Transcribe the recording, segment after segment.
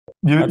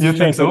You Artificial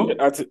think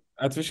intelligence, so?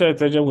 artificial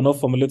intelligence will not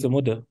formulate a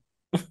model.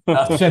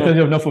 Artificial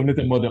intelligence not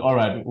formulated model. All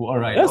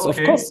right. Yes, of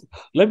Okay. course.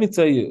 Let me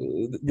tell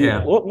you,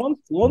 Yeah.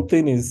 one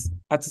thing is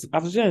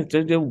artificial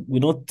intelligence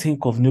will not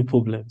think of new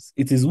problems.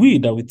 It is we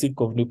that will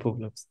think of new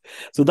problems.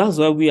 So that's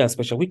why we are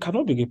special. We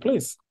cannot be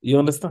replaced. You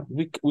understand?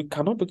 We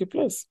cannot be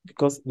replaced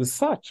because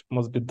research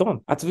must be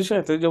done. Artificial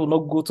intelligence will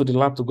not go to the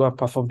lab to go and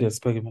perform the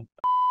experiment.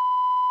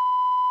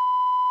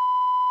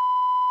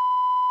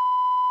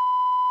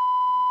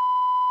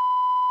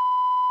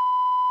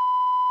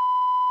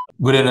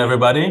 Good evening,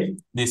 everybody.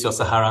 This is your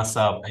Saharan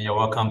Sab, and you're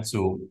welcome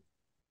to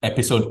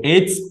episode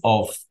 8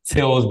 of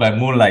Tales by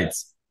Moonlight,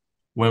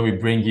 where we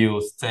bring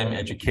you STEM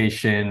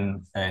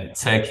education and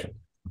tech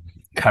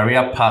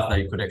career path that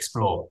you could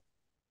explore.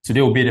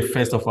 Today will be the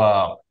first of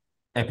our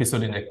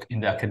episode in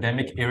the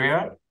academic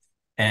area,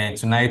 and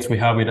tonight we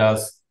have with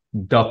us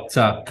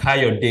Dr.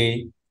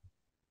 Kayode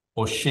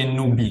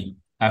Oshinubi.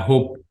 I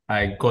hope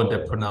I got the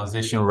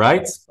pronunciation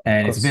right, Of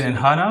and it's been course.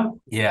 an honor.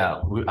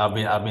 Yeah,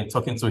 I've been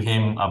talking to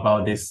him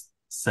about this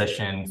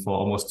session for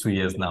almost 2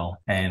 years now,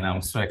 and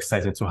I'm so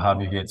excited to have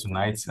you here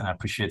tonight, and I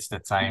appreciate the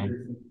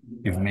time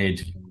you've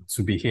made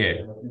to be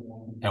here,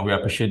 and we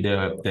appreciate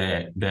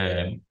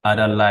the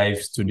other live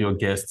studio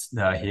guests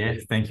that are here.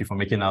 Thank you for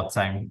making our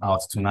time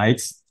out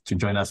tonight to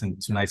join us in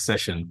tonight's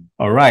session.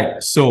 All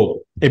right,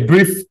 so a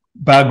brief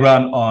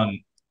background on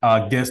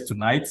our guest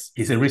tonight.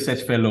 He's a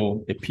research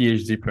fellow, a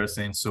PhD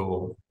person,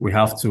 so we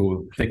have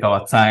to take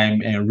our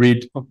time and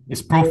read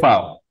his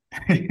profile.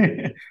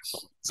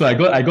 So I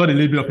got a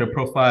little bit of a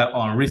profile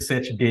on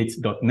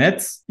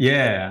researchgate.net.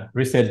 Yeah,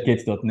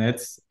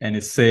 researchgate.net. And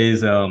it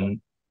says,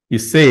 you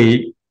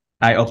say,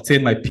 I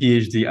obtained my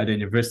PhD at the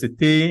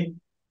Université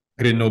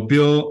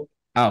Grenoble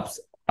Alps.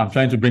 I'm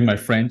trying to bring my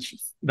French.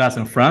 That's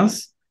in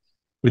France,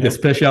 with a Yep.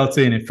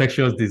 specialty in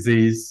infectious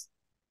disease,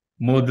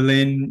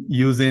 modeling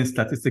using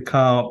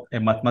statistical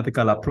and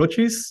mathematical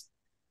approaches.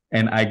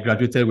 And I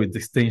graduated with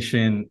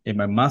distinction in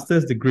my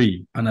master's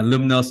degree, an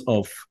alumnus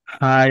of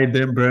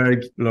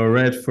Heidelberg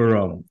Laureate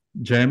Forum,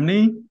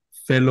 Germany,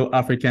 fellow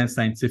African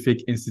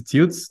Scientific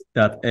Institutes,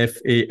 that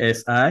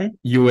FASI,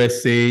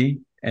 USA,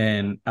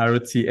 and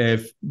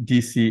RTF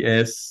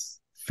DCS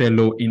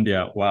fellow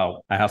India.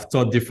 Wow. I have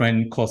taught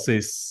different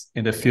courses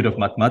in the field of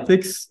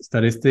mathematics,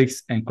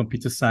 statistics, and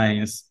computer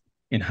science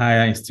in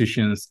higher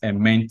institutions and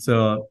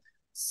mentor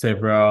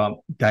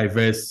several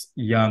diverse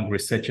young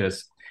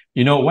researchers.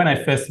 You know, when I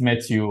first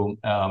met you,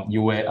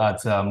 you were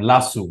at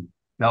LASU.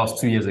 That was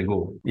 2 years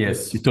ago.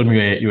 Yes, you Yes. told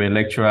me you were a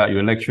lecturer. You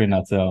were lecturing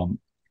at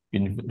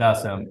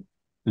that's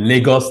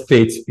Lagos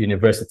State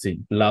University,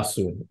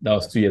 LASU. That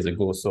was 2 years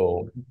ago.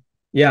 So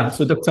yeah,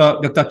 so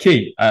Dr.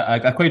 K,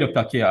 I call you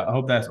Dr. K. I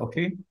hope that's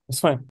okay. It's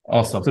fine.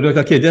 Awesome. So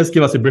Dr. K, just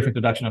give us a brief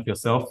introduction of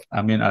yourself.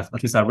 I mean, at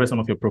least I've read some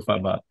of your profile,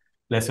 but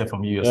let's hear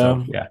from you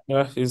yourself. Yeah,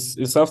 Yeah. yeah.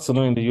 It's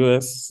afternoon in the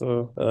US,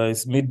 so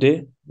it's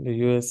midday in the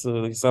US.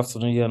 So it's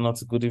afternoon here, not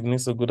good evening.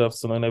 So good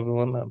afternoon,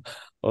 everyone, and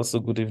also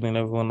good evening,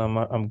 everyone.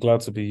 I'm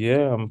glad to be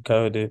here. I'm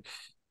Kayode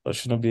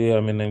Oshinubi.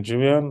 I'm a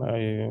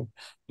Nigerian.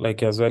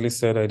 Like as well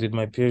said, I did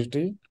my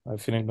PhD. I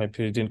finished my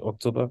PhD in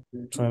October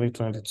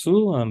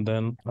 2022, and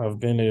then I've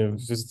been a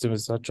visiting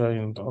researcher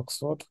in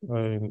Oxford,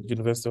 in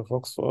University of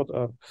Oxford.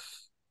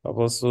 I've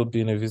also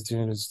been a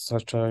visiting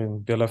researcher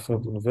in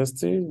Bielefeld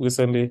University.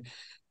 Recently,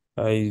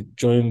 I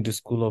joined the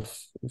School of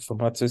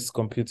Informatics,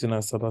 Computing,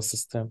 and Cyber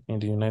System in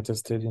the United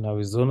States in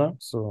Arizona.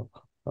 So,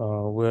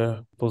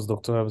 we're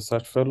postdoctoral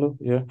research fellow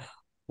here,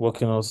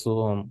 working also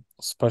on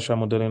spatial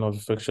modeling of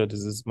infectious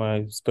disease.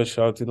 My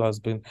specialty has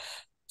been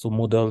to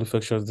model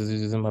infectious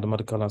disease using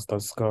mathematical and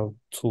statistical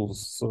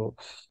tools. So,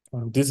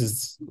 this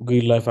is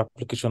real life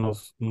application of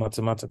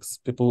mathematics.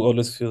 People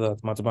always feel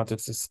that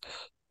mathematics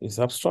is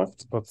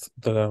abstract, but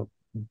there are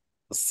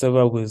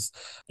several ways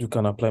you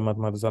can apply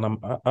mathematics, and I'm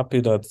happy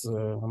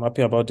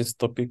about this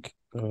topic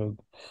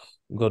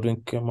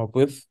Godwin came up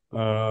with,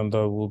 and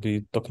we'll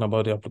be talking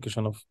about the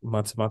application of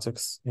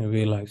mathematics in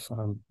real life,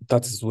 and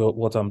that is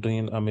what I'm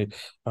doing. I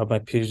have my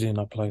PhD in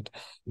applied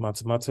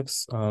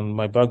mathematics, and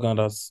my background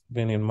has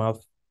been in math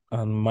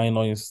and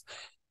minor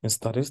in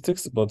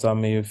statistics, but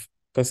I'm a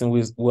person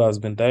who has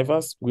been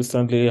diverse.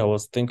 Recently, I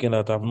was thinking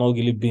that I've not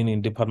really been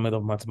in Department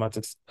of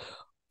Mathematics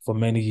for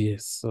many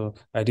years. So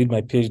I did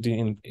my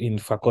PhD in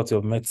Faculty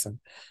of Medicine.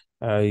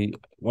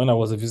 When I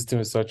was a visiting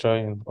researcher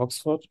in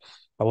Oxford,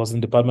 I was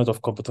in Department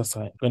of Computer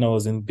Science. When I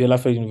was in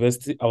Bielefeld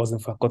University, I was in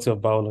Faculty of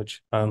Biology.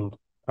 And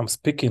I'm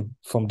speaking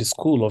from the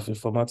School of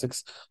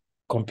Informatics,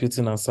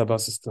 Computing, and Cyber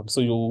Systems.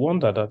 So you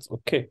wonder that,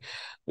 okay,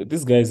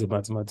 this guy is a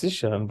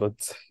mathematician, but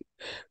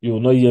you will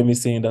not hear me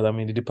saying that I'm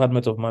in the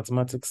Department of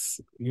Mathematics.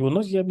 You will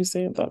not hear me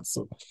saying that.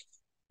 So,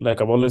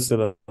 like I've always said,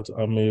 that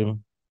I'm a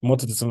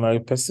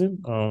multidisciplinary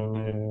person,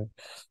 a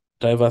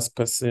diverse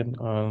person,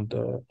 and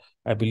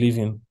I believe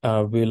in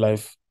real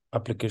life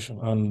application.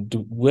 And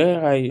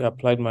where I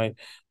applied my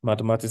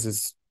mathematics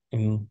is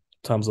in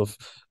terms of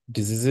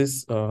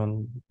diseases.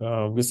 And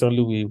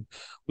recently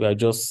we are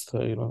just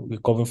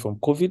recovering from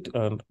COVID,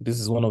 and this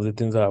is one of the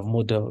things that I've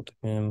modeled.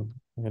 And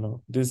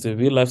this is a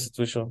real life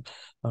situation,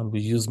 and we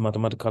use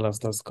mathematical and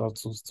statistical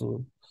tools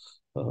to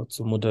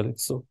model it.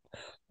 So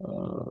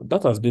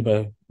that has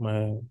been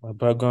my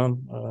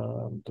background,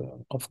 and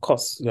of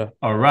course, yeah.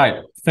 All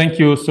right. Thank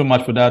you so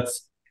much for that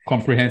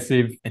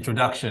comprehensive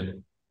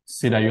introduction.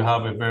 See that you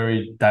have a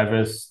very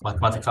diverse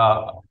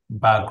mathematical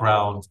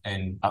background,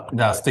 and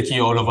that's taking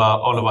you all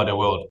over the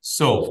world.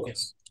 So,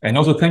 and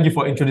also thank you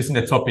for introducing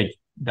the topic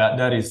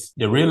that is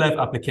the real life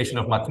application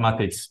of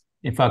mathematics.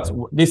 In fact,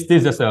 this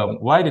is just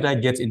why did I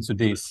get into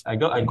this? I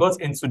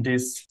got into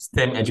this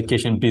STEM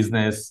education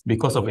business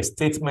because of a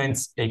statement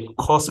a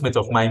coursemate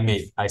of mine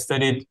made. I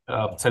studied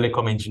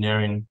telecom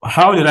engineering.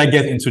 How did I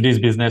get into this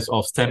business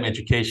of STEM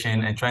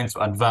education and trying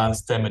to advance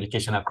STEM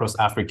education across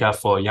Africa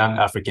for young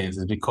Africans?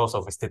 It's because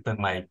of a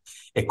statement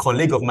a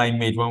colleague of mine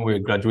made when we were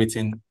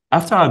graduating.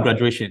 After our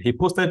graduation, he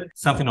posted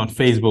something on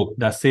Facebook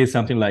that says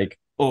something like,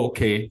 "Oh,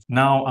 okay,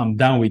 now I'm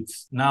done with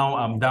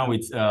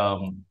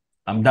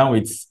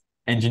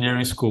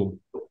engineering school.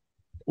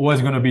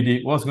 What's going to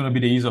be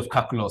the use of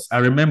calculus?" I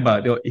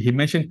remember he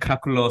mentioned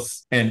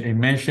calculus, and he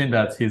mentioned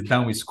that he's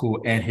done with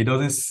school and he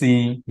doesn't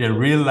see the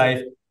real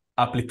life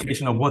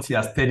application of what he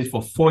has studied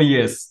for 4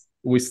 years.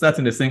 We start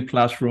in the same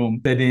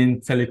classroom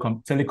studying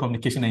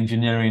telecommunication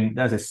engineering.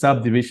 That's a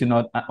subdivision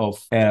of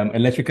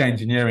electrical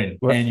engineering.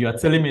 Right. And you are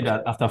telling me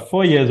that after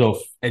 4 years of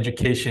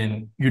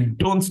education, you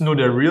don't know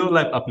the real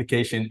life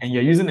application, and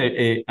you're using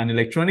an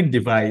electronic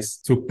device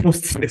to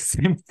post the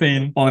same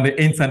thing on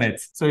the internet.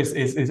 So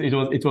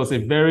it was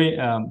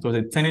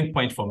a turning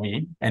point for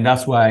me, and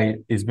that's why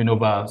it's been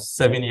over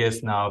 7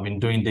 years now. I've been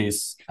doing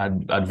this at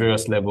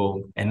various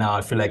levels, and now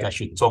I feel like I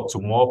should talk to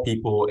more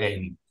people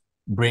and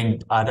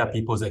bring other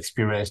people's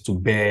experience to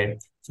bear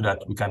so that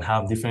we can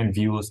have different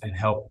views and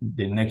help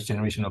the next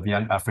generation of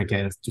young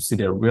Africans to see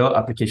the real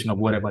application of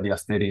whatever they are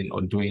studying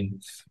or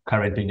doing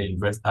currently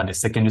at the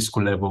secondary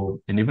school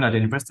level and even at the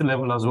university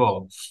level as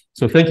well.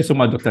 So thank you so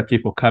much, Dr. K,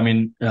 for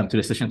coming to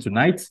the session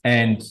tonight.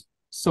 And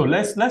so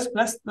let's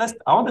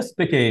I want us to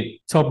take a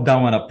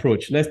top-down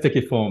approach. Let's take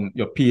it from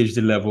your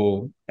PhD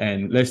level,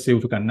 and let's see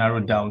if we can narrow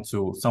down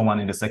to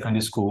someone in the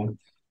secondary school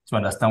to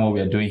understand what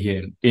we are doing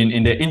here.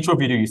 In the intro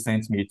video you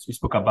sent me, you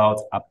spoke about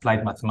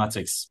applied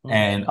mathematics.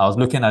 And I was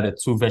looking at the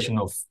two versions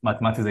of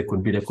mathematics there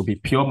could be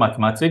pure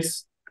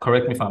mathematics,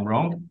 correct me if I'm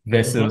wrong,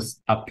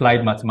 versus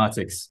applied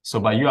mathematics. So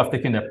by you have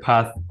taken the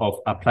path of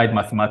applied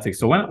mathematics.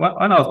 So when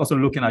I was also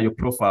looking at your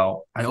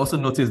profile, I also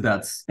noticed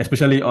that,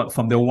 especially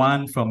from the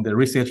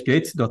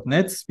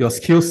researchgate.net,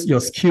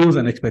 your skills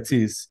and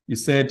expertise, you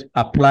said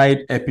applied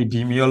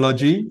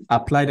epidemiology,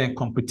 applied and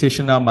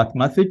computational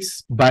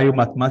mathematics,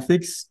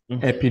 biomathematics,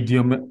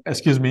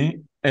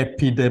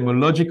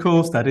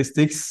 epidemiological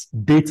statistics,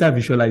 data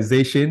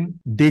visualization,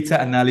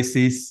 data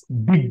analysis,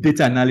 big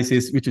data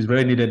analysis, which is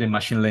very needed in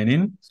machine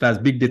learning. So that's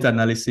big data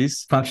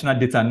analysis, functional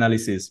data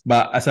analysis.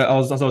 But as I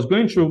was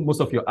going through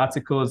most of your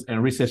articles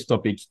and research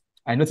topics,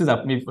 I noticed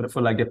that maybe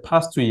for like the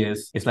past 2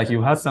 years, it's like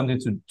you had something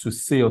to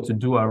say or to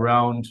do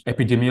around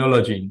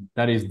epidemiology,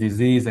 that is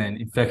disease and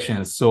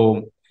infections.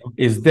 So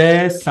is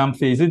there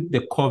something, is it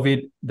the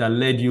COVID that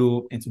led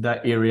you into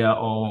that area,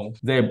 or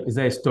is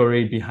there a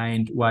story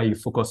behind why you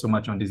focus so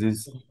much on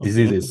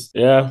diseases?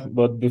 Yeah,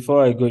 but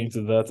before I go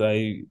into that,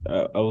 I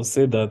will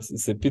say that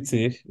it's a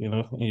pity,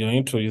 in your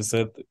intro, you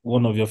said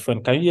one of your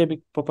friends. Can you hear me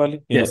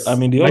properly? Yes.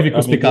 Maybe you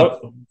could speak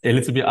up a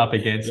little bit up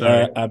again.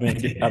 Sorry. I'm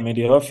in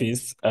the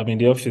office. I'm in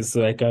the office,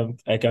 so I can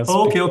speak. Okay.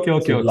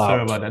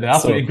 Sorry about that. I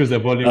have to increase the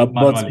volume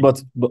manually.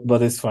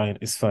 But it's fine.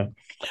 It's fine.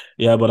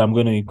 Yeah, but I'm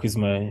going to increase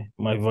my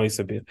voice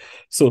a bit.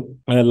 So,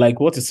 like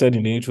what you said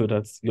in the intro,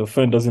 that your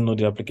friend doesn't know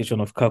the application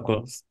of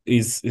calculus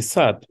is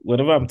sad.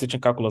 Whenever I'm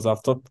teaching calculus,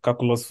 I've taught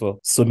calculus for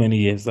so many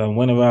years, and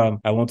whenever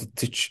I want to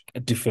teach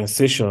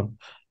differentiation,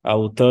 I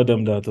will tell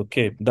them that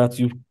that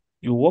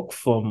you walk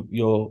from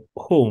your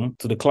home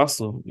to the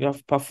classroom, you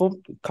have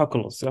performed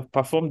calculus, you have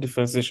performed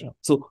differentiation.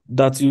 So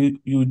that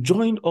you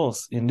joined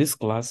us in this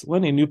class,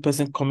 when a new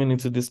person coming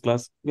into this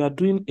class, we are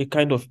doing a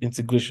kind of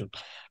integration.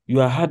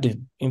 You are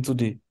adding into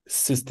the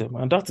system,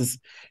 and that is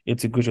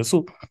integration.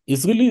 So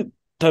it's really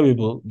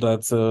terrible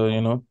that,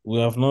 we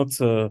have not,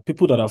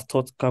 people that have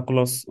taught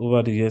calculus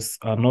over the years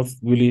are not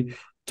really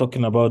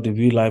talking about the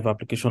real life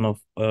application of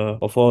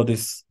all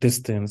this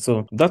thing.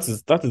 So that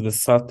is the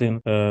sad thing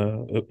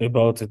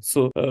about it.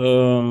 So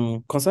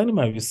concerning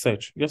my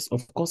research, yes,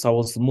 of course, I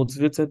was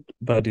motivated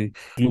by the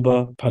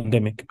global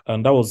pandemic,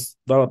 and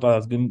that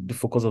has been the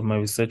focus of my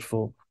research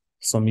for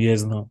some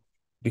years now.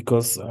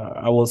 Because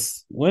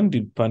when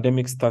the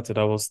pandemic started,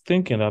 I was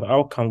thinking that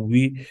how can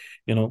we,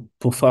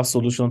 provide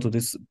solution to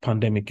this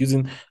pandemic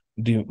using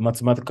the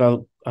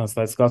mathematical and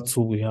statistical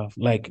tool we have,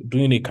 like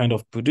doing a kind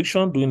of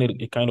prediction, doing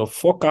a kind of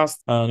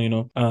forecast,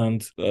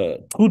 and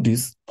through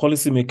this,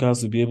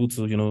 policymakers will be able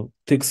to,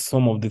 take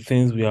some of the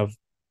things we have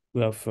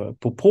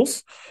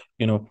proposed,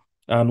 and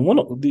one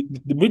of the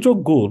major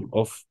goal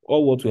of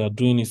all what we are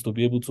doing is to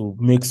be able to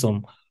make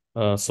some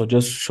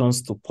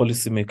suggestions to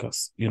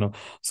policymakers,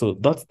 So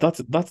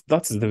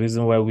that is the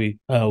reason why we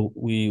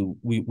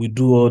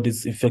do all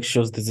this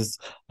infectious disease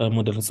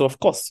modeling. So of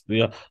course,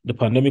 the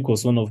pandemic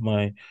was one of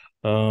my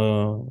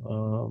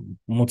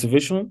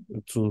motivation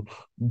to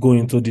go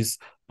into this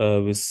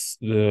with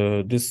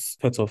this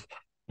part of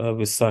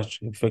research,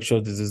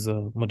 infectious disease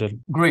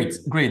modeling. Great.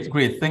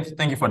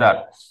 Thank you for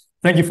that.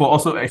 Thank you for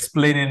also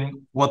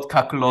explaining what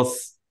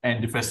calculus and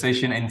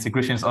differentiation and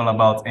integration is all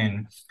about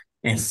in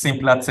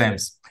simpler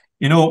terms.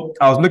 I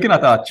was looking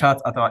at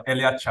our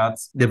earlier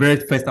chats, the very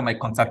first time I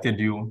contacted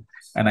you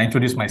and I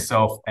introduced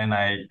myself and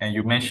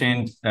you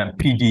mentioned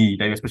PD,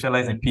 that you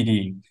specialize in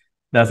PD.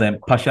 That's a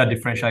partial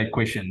differential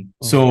equation.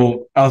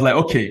 So I was like,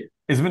 okay,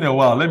 it's been a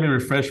while. Let me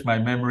refresh my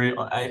memory.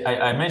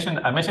 I mentioned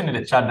in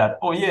the chat that,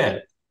 oh yeah,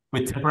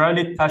 we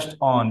temporarily touched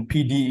on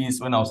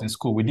PDEs when I was in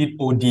school. We did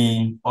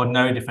OD,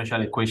 ordinary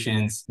differential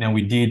equations. Then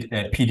we did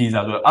PDs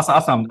as well. As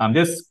I'm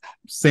just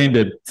saying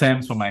the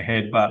terms from my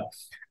head, but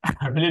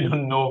I really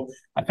don't know.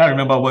 I can't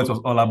remember what it was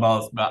all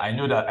about. But I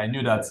knew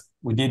that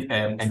we did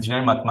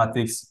engineering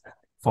mathematics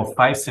for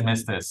 5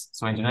 semesters.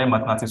 So engineering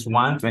mathematics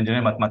 1 to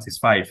engineering mathematics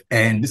 5.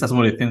 And these are some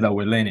of the things that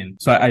we're learning.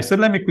 So I said,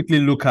 let me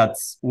quickly look at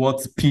what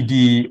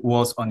PD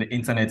was on the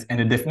internet. And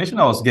the definition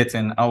I was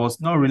getting, I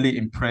was not really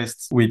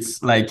impressed with,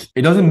 like,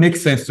 it doesn't make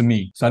sense to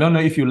me. So I don't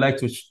know if you'd like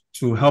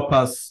to help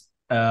us.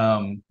 I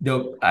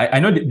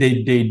know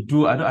they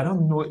do. I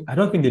don't know. I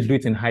don't think they do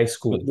it in high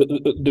school.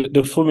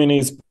 The full meaning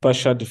is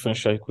partial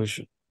differential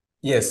equation.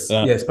 Yes,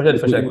 partial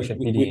differential equation.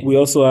 PD. We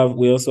also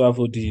have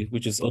OD,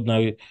 which is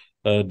ordinary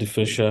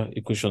differential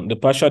equation. The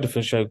partial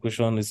differential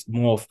equation is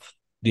more of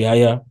the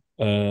higher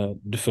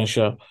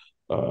differential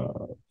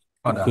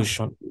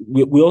equation.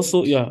 We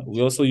also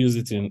use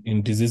it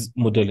in disease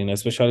modeling,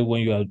 especially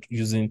when you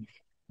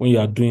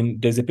are doing.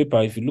 There's a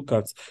paper. If you look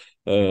at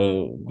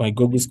my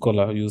Google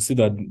Scholar, you'll see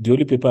that the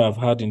only paper I've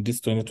had in this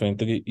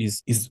 2023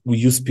 is we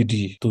use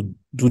PD to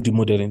do the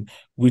modeling,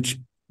 which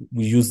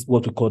we use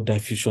what we call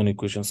diffusion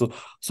equation. So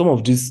some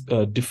of these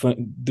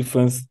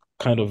different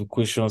kind of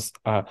equations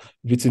are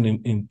written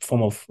in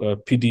form of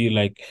PD,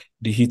 like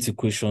the heat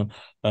equation.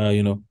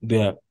 They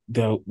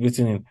are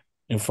written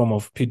in form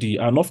of PD,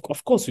 and of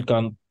course you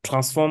can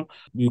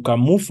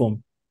move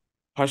from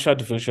partial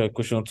differential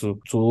equation to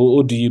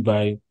ODE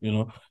by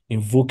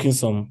invoking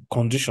some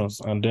conditions,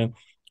 and then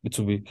it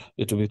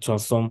will be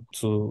transformed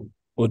to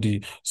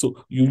ODE.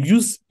 So you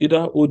use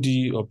either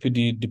ODE or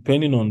PD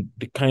depending on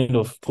the kind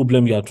of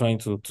problem you are trying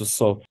to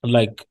solve.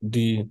 Like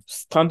the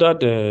standard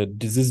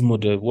disease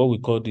model, what we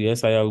call the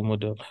SIR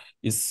model,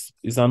 is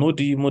an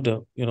ODE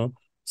model.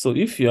 So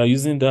if you are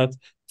using that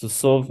to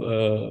solve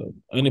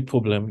any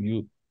problem,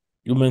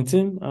 you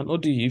maintain an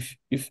ODE.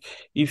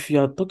 If you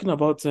are talking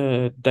about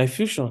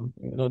diffusion,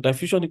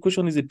 diffusion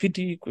equation is a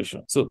PD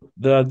equation. So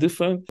there are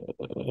different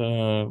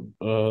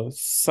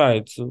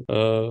sides,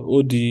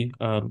 ODE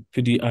and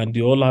PD, and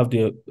they all have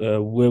the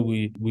where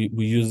we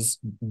use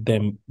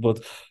them.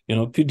 But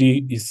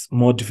PD is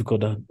more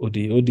difficult than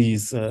ODE. ODE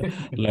is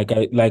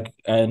like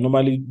I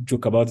normally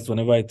joke about it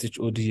whenever I teach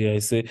ODE. I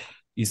say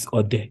it's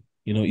ODE.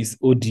 It's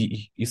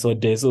ODE, it's all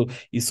there. So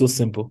it's so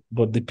simple.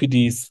 But the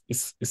PD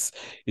is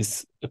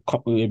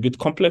a bit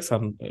complex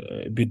and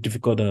a bit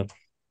difficult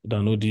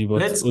than ODE. But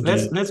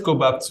let's go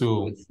back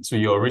to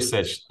your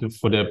research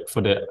for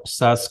the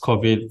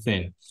SARS-CoV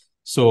thing.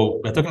 So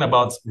we're talking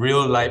about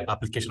real life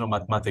application of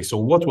mathematics. So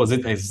what was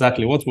it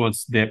exactly? What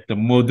was the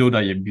model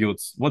that you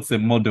built? What's the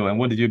model and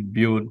what did you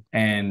build?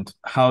 And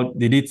how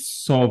did it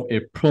solve a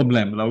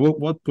problem? Like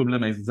what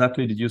problem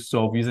exactly did you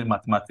solve using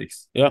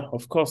mathematics? Yeah,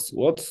 of course.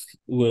 What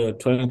we're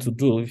trying to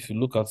do, if you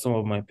look at some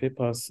of my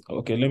papers,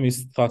 okay, let me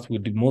start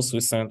with the most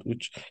recent,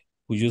 which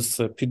we use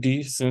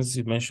PD, since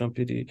you mentioned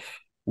PD.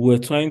 We're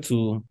trying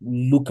to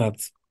look at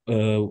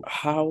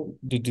how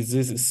the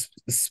disease is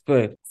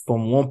spread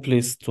from one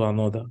place to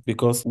another.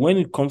 Because when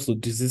it comes to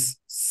disease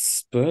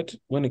spread,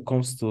 when it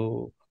comes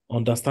to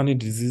understanding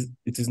disease,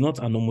 it is not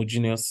an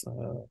homogeneous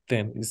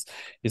thing.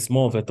 It's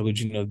more of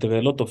heterogeneous. There are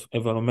a lot of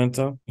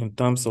environmental in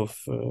terms of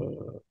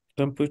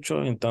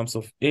temperature, in terms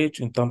of age,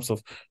 in terms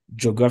of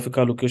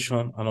geographical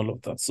location, and all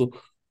of that. So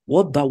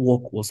what that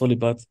work was all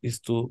about is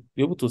to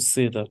be able to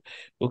say that,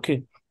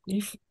 okay,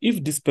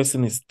 if this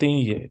person is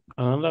staying here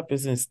and another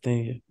person is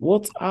staying here,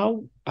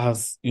 how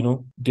has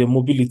their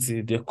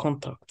mobility, their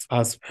contact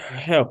has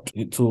helped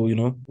to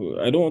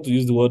I don't want to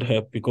use the word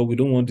help because we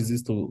don't want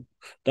disease to,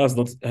 that's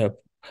not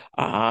help.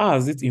 How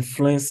has it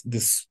influenced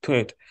the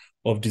spread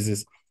of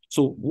disease?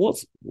 So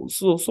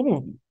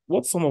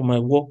some of my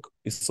work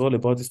is all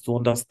about is to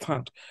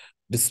understand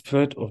the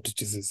spread of the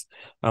disease.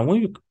 And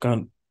when you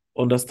can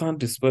understand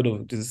the spread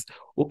of disease,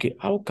 okay,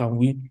 how can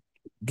we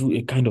do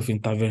a kind of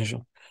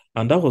intervention?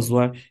 And that was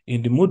why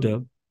in the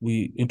model,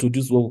 we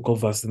introduced what we call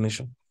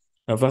vaccination.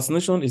 Now,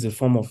 vaccination is a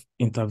form of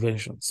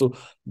intervention. So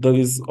there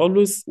is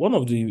always one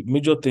of the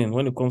major things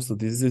when it comes to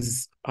disease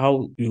is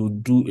how you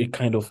do a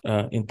kind of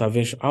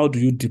intervention. How do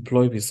you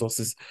deploy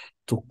resources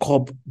to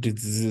curb the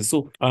disease?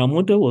 So our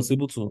model was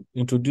able to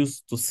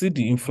see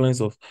the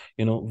influence of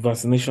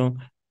vaccination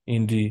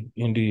in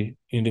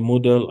the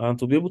model, and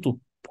to be able to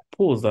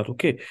propose that,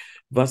 okay,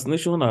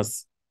 vaccination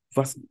has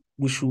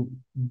we should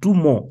do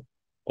more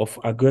of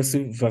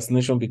aggressive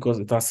vaccination because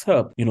it has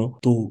helped,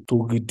 to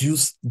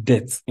reduce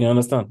death. You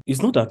understand?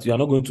 It's not that you are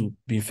not going to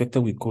be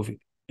infected with COVID.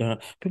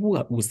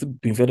 People will still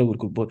be infected with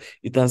COVID, but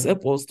it has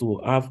helped us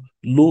to have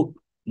low,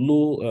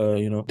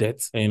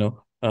 death,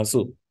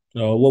 so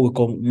what we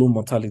call low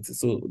mortality.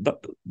 So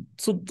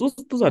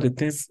those are the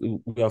things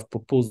we have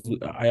proposed.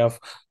 I have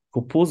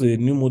proposed a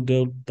new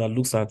model that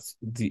looks at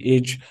the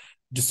age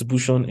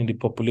distribution in the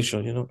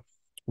population.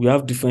 We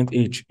have different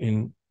age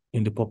in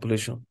the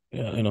population.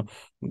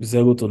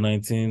 0 to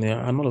 19,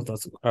 and all of that.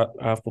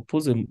 I have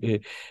proposed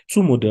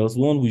two models.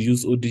 One we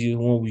use OD,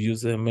 one we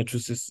use a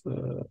matrices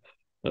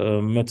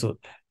method.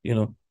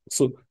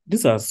 So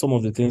these are some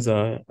of the things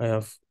I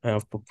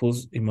have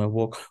proposed in my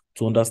work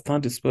to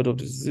understand the spread of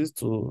the disease,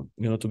 to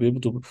be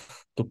able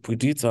to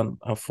predict and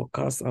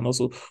forecast, and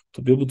also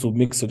to be able to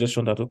make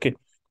suggestion that, okay,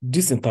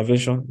 this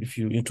intervention, if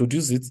you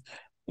introduce it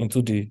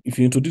to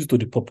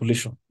the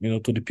population,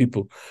 to the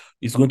people,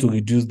 it's going to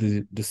reduce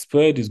the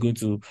spread, it's going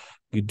to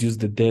reduce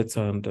the death,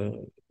 and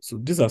so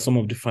these are some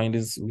of the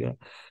findings we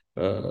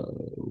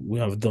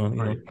have done.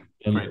 Right.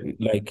 Right.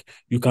 Like,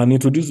 you can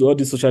introduce all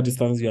the social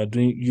distance you are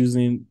doing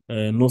using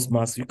nose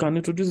masks. You can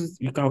introduce it,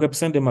 you can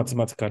represent them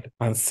mathematically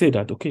and say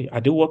that, okay,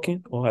 are they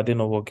working or are they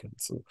not working?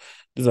 So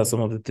these are some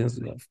of the things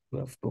we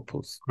have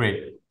proposed.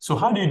 Great. So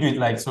how do you do it?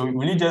 Like, so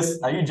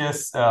are you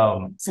just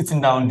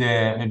sitting down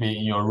there, maybe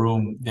in your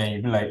room, then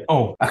you'll be like,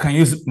 oh, I can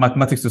use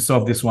mathematics to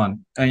solve this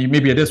one. And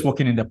maybe you're just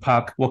walking in the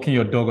park, walking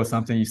your dog or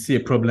something, you see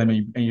a problem,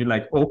 and you're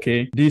like,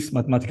 okay, this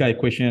mathematical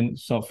equation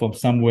from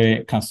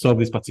somewhere can solve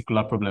this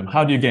particular problem.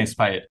 How do you get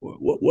inspired?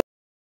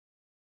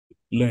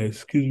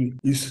 Excuse me.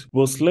 You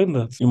must learn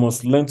that. You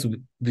must learn to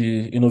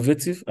be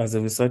innovative as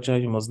a researcher.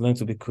 You must learn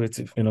to be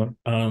creative,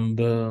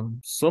 and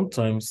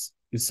sometimes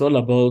it's all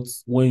about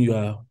when you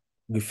are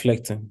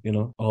reflecting,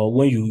 or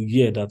when you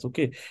hear that,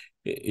 okay.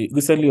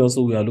 Recently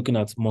also we are looking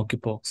at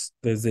monkeypox.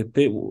 There's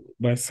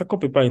my second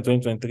paper in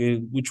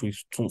 2023, which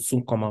will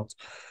soon come out,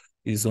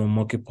 is on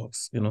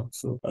monkeypox,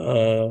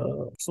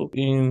 so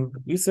in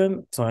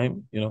recent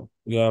time,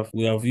 we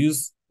have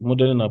used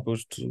modeling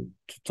approach to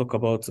talk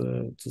about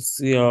to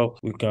see how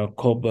we can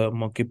curb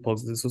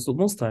monkeypox disease. So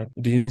most time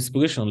the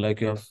inspiration,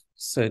 like you have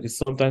said, is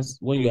sometimes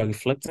when you are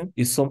reflecting,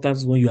 it's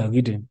sometimes when you are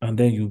reading, and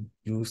then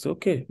you say,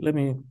 okay, let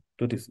me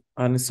do this.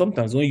 And it's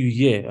sometimes when you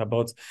hear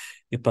about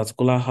a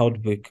particular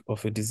outbreak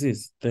of a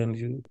disease, then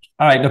you.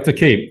 All right, Dr.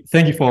 K,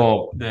 thank you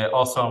for the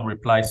awesome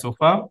reply so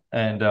far.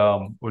 And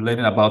we're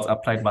learning about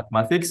applied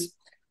mathematics.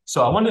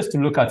 So I want us to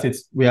look at it.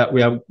 We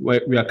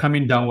are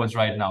coming downwards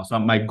right now. So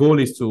my goal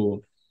is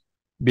to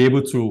be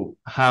able to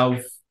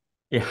have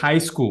a high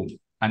school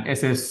and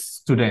SS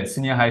students,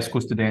 senior high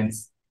school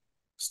students,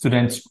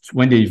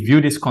 when they view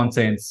these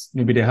contents,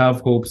 maybe they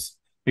have hopes.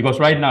 Because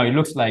right now it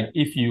looks like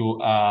if you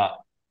are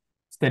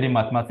studying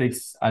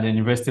mathematics at the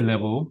university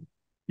level,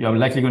 you're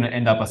likely going to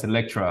end up as a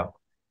lecturer.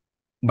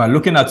 By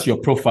looking at your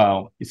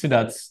profile, you see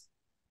that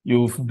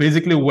you've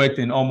basically worked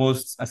in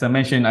almost, as I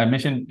mentioned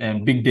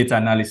big data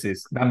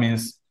analysis. That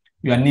means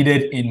you are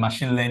needed in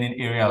machine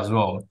learning area as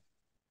well.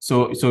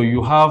 So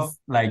you have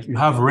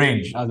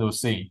range, as I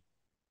was saying.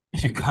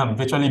 You can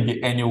virtually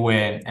be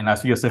anywhere, and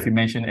as you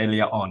mentioned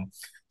earlier on.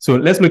 So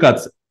let's look at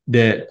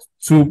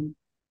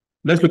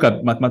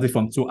mathematics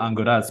from two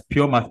angles. That's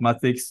pure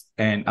mathematics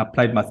and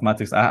applied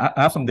mathematics. I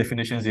have some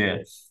definitions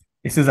here.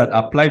 It says that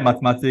applied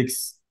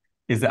mathematics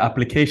is the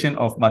application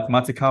of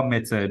mathematical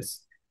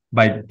methods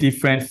by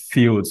different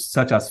fields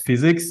such as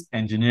physics,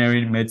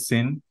 engineering,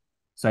 medicine.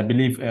 So I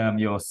believe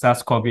your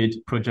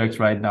SARS-CoV project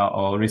right now,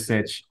 or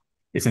research,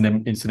 is in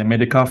the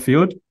medical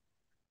field,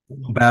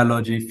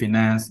 biology,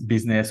 finance,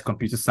 business,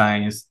 computer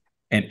science,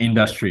 and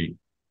industry.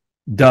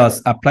 Thus,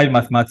 applied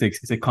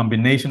mathematics is a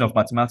combination of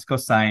mathematical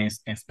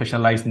science and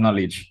specialized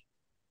knowledge.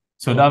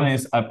 So that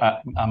means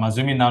I'm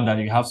assuming now that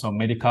you have some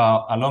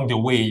medical, along the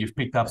way, you've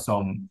picked up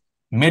some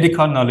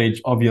medical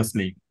knowledge,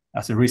 obviously,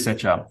 as a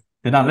researcher.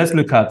 Then now let's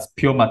look at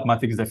pure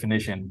mathematics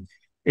definition.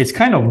 It's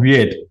kind of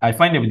weird. I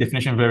find the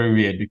definition very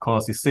weird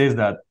because it says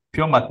that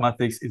pure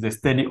mathematics is a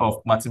study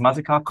of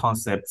mathematical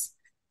concepts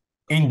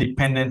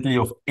independently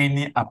of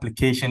any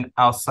application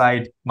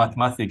outside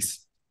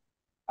mathematics.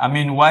 I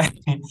mean, why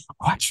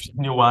should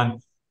anyone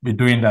be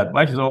doing that?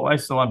 Why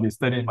should someone be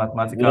studying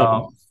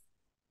mathematical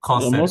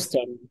concepts?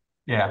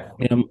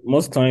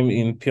 Most time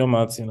in pure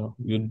maths,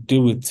 you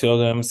deal with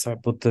theorems,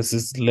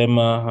 hypothesis,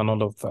 lemma, and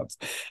all of that.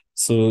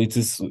 So it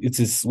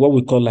is what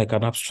we call like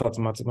an abstract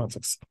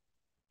mathematics,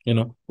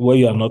 where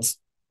you are not,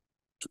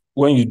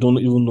 when you don't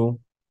even know,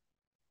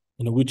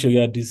 which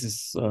area this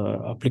is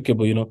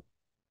applicable,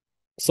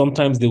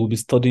 sometimes they will be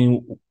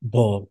studying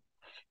ball,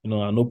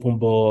 an open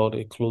ball,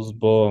 a closed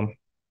ball.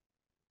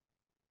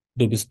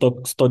 They'll be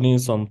studying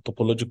some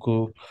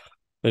topological,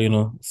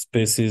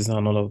 spaces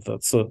and all of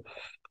that. So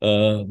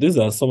these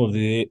are some of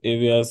the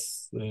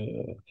areas.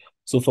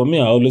 So for me,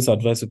 I always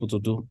advise people to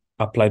do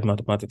applied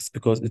mathematics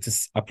because it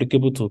is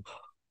applicable to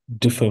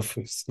different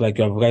fields. Like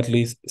you have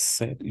rightly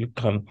said, you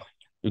can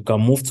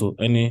move to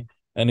any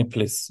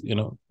place,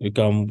 you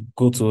can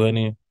go to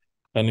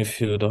any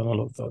field and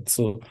all of that.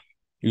 So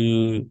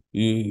you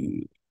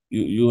you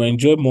you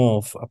enjoy more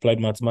of applied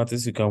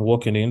mathematics. You can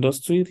work in the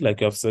industry,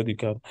 like I've said, you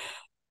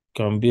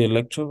can be a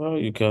lecturer,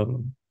 you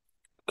can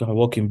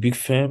work in big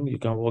firm, you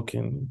can work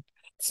in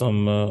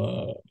some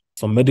uh,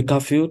 some medical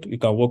field, you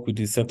can work with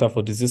the Center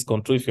for Disease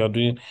Control. If you are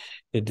doing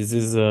a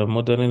disease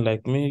modeling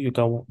like me, you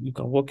can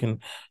work in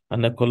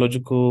an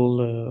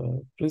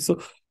ecological place.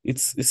 So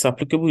it's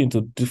applicable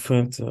into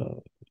different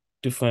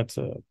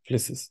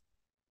places.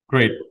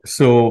 Great.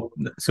 So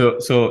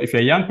if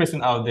you're a young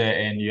person out there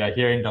and you are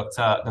hearing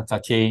Dr.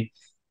 K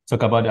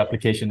talk about the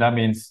application, that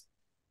means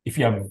if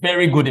you are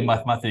very good in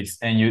mathematics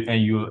and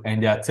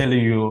they are telling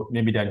you,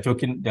 maybe they're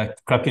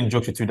cracking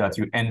jokes with you that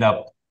you end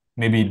up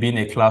maybe being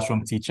a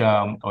classroom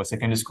teacher or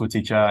secondary school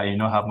teacher and you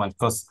don't have much,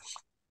 because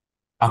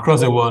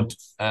across the world,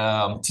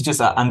 teachers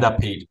are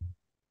underpaid.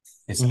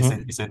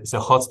 It's a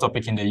hot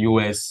topic in the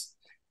US,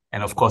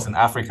 and of course in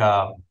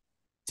Africa,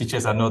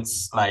 teachers are not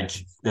like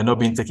they're not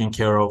being taken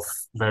care of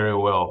very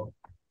well.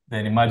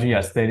 Then imagine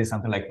you're studying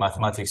something like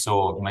mathematics,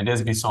 so it might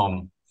just be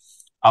some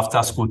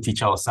after school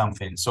teacher or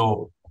something.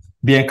 So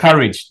be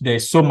encouraged.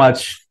 There's so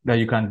much that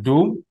you can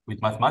do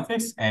with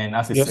mathematics, and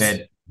as I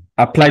said,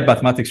 applied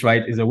mathematics,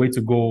 right, is a way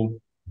to go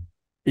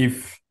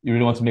if you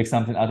really want to make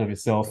something out of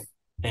yourself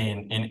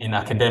in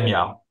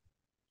academia.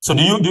 So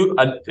do you do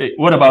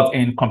what about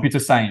in computer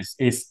science?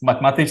 Is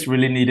mathematics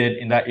really needed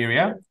in that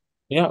area?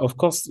 Yeah, of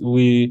course.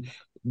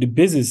 The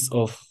basis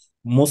of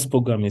most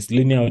programming is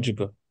linear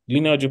algebra.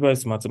 Linear algebra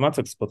is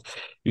mathematics, but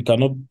you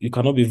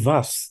cannot be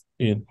vast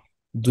in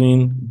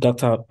doing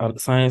data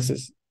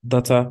sciences,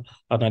 data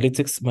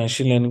analytics,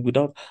 machine learning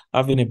without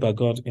having a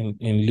background in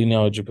linear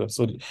algebra.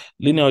 So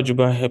linear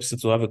algebra helps you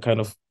to have a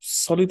kind of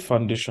solid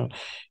foundation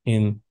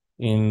in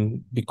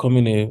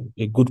becoming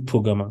a good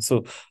programmer.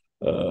 So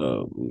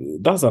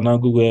that's an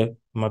angle where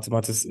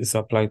mathematics is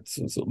applied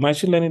to. So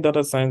machine learning,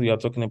 data science, we are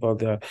talking about,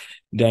 they're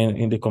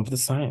in the computer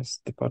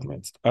science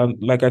department.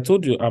 And like I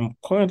told you, I'm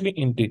currently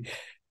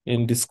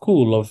in the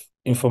school of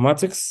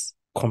informatics,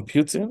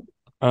 computing,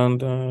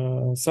 and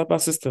cyber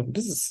system.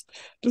 This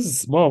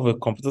is more of a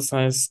computer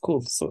science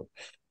school. So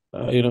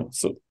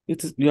so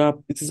it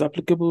is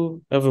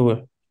applicable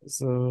everywhere.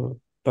 So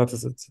that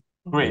is it.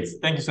 Great.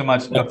 Thank you so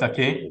much, Dr.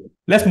 K.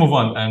 Let's move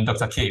on,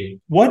 Dr. K.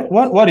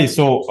 What is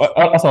so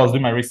as I was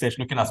doing my research,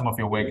 looking at some of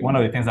your work, one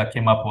of the things that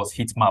came up was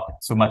heat map,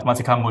 so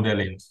mathematical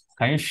modeling.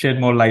 Can you shed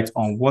more light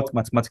on what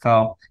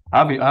mathematical? I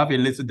have a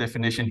little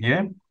definition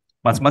here.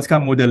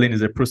 Mathematical modeling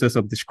is a process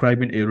of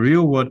describing a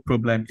real-world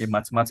problem in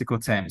mathematical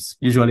terms,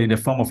 usually in the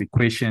form of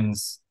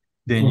equations,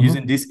 then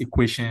using these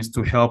equations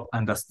to help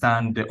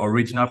understand the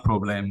original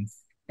problem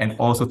and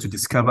also to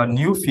discover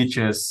new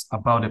features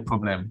about the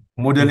problem.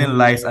 Modeling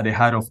lies at the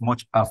heart of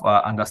much of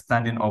our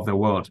understanding of the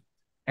world,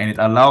 and it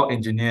allows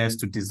engineers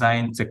to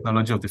design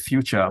technology of the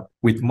future.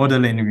 With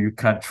modeling, you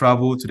can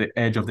travel to the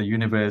edge of the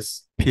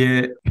universe,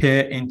 peer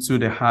into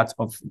the heart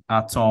of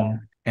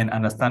atom, and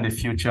understand the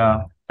future.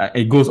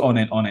 It goes on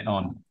and on and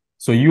on.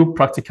 So you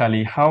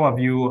practically, how have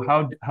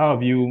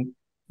you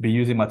been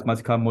using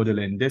mathematical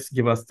modeling?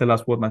 Tell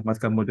us what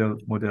mathematical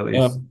model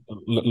is.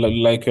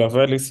 Like you have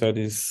already said,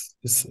 is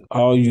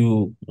how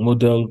you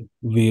model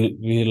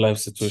real life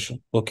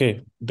situation.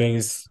 Okay, there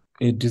is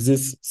a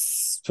disease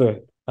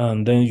spread,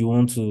 and then you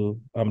want to.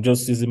 I'm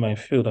just using my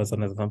field as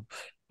an example,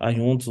 and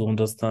you want to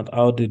understand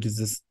how the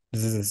disease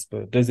is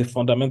spread. There's a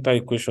fundamental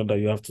equation that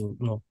you have to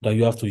know, that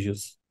you have to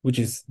use, which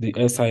is the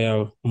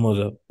SIR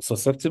model: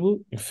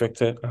 susceptible,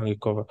 infected, and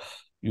recover.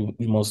 You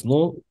must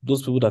know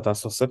those people that are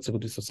susceptible,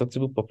 the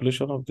susceptible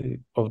population of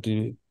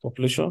the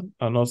population,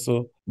 and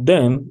also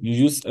then you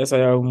use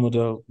SIR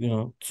model,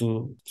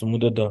 to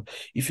model that.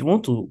 If you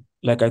want to,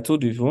 like I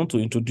told you, if you want to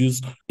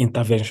introduce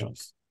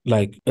interventions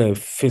like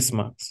face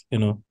masks,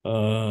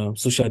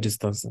 social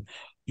distancing,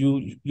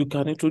 you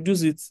can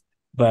introduce it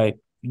by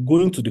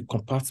going to the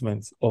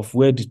compartment of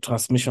where the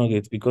transmission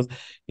rate, because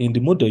in the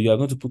model you are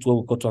going to put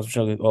what we call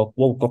transmission rate, or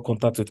what we call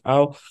contact rate,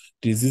 how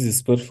disease is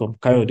spread from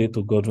Kayode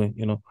to Godwin,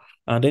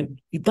 and then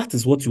if that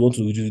is what you want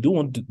to reduce, you don't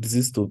want the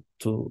disease to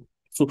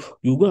so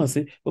you go and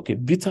say, okay,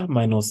 beta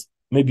minus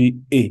maybe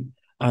A,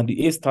 and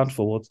the A stand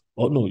for what?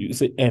 Or no, you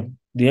say M.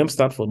 The M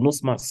stand for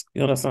nose mask.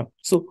 You understand?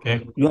 So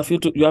okay. you have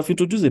to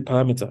introduce a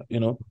parameter,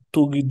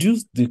 to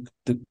reduce the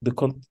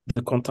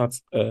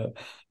contact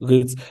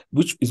rates,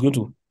 which is going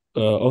to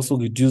also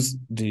reduce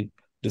the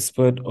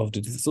spread of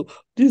the disease. So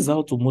this is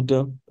how to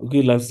model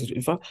real life situation.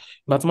 In fact,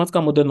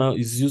 mathematical model now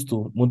is used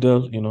to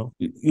model,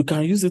 you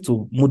can use it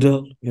to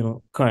model,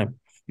 crime.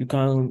 You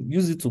can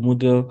use it to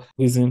model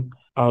prison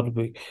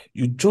outbreak.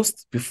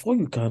 Before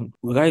you can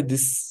write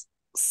this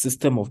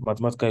system of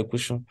mathematical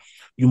equation,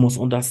 you must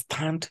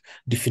understand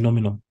the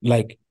phenomenon.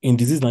 Like in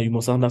disease now, you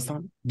must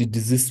understand the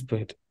disease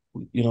spread.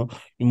 You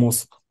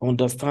must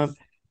understand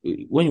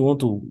when you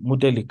want to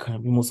model a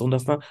crime, you must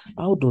understand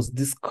how does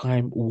this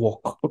crime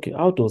work? Okay,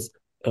 how does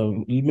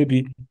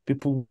maybe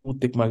people who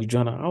take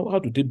marijuana, how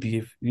do they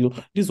behave?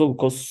 This is what we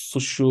call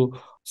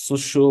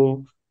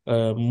social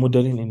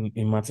modeling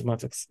in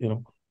mathematics.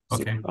 So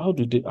Okay. how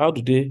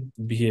do they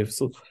behave?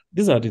 So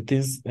these are the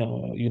things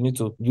you need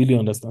to really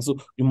understand. So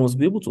you must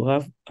be able to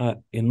have a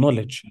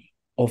knowledge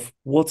of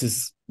what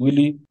is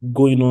really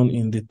going on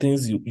in the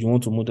things you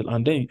want to model,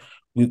 and then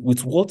with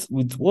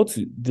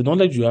the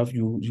knowledge you have,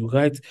 you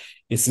write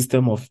a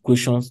system of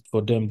questions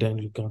for them. Then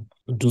you can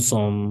do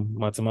some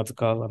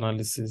mathematical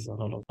analysis and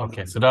all of that.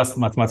 Okay, so that's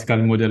mathematical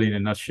modeling in a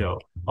nutshell.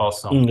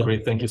 Awesome. Yeah.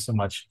 Great. Thank you so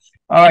much.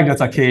 All right,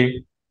 Dr.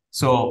 K.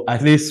 So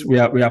at least we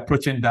are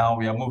approaching down,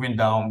 we are moving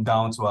down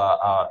to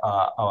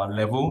our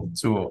level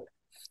to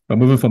we're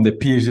moving from the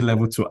PhD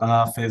level to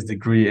our first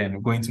degree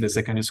and going to the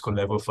secondary school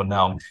level for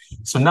now.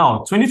 So now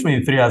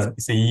 2023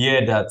 is a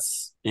year that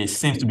it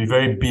seems to be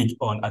very big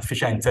on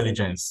artificial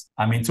intelligence.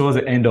 I mean, towards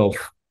the end of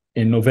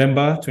in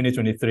November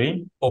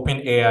 2023,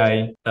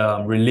 OpenAI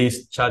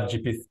released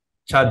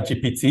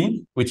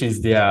ChatGPT, which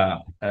is their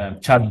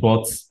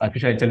chatbots,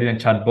 artificial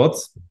intelligence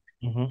chatbots.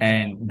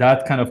 And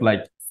that kind of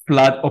like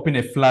opened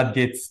a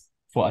floodgate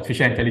for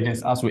artificial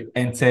intelligence as we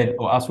entered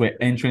or as we're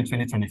entering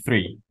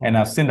 2023. And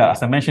I've seen that,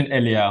 as I mentioned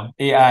earlier,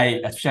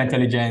 AI, artificial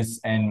intelligence,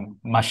 and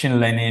machine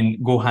learning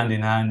go hand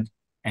in hand,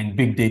 and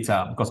big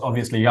data, because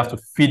obviously you have to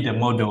feed the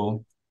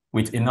model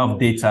with enough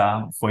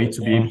data for it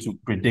to be able to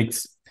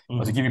predict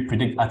or to give you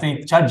predict. I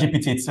think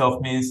ChatGPT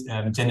itself means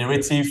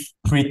generative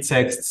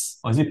pretext,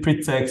 or is it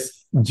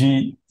pretext?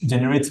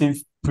 Generative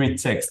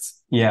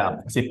pretext. Yeah,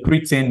 it's a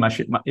pre-trained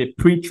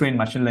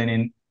machine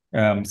learning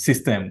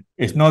system.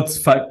 It's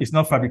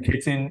not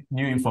fabricating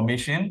new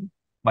information,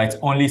 but it's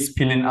only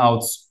spilling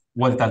out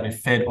what it has been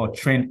fed or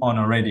trained on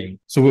already.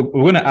 So we're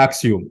going to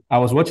ask you. I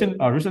was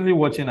recently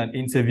watching an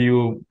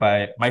interview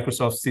by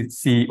Microsoft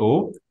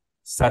CEO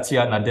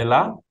Satya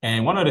Nadella,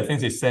 and one of the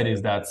things he said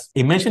is that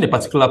he mentioned a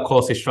particular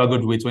course he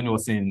struggled with when he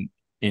was in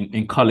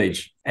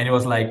college, and it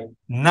was like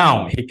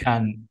now he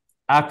can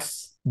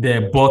ask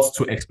the bot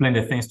to explain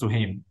the things to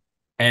him.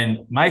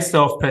 And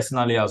myself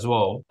personally as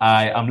well,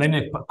 I am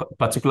learning a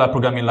particular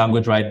programming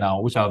language right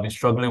now, which I've been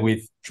struggling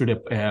with through the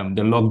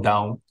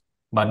lockdown.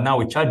 But now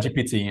with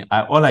ChatGPT,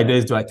 all I do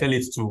is I tell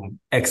it to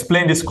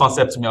explain this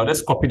concept to me. I'll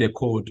just copy the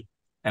code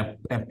and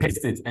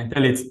paste it and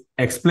tell it,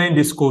 explain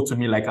this code to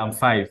me like I'm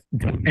 5.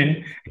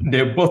 And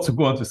the bot to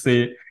go on to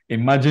say,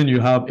 imagine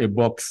you have a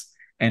box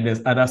and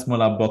there's other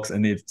smaller box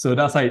in it. So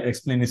that's how it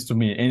explains this to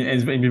me. And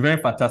it's been very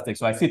fantastic.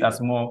 So I see it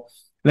as more.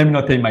 Let me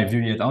not tell you my view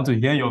yet. I want to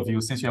hear your view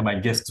since you're my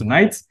guest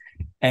tonight.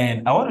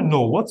 And I want to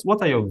know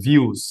what are your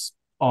views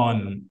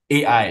on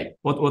AI?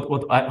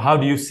 How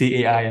do you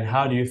see AI, and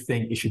how do you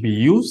think it should be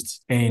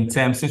used in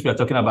terms, since we are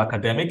talking about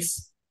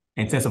academics,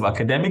 in terms of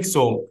academics?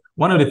 So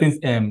one of the things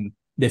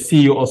the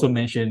CEO also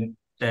mentioned,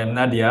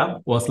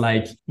 Nadia, was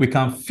like, we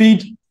can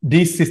feed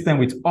this system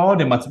with all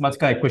the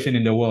mathematical equation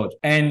in the world,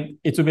 and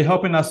it will be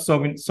helping us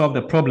solve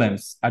the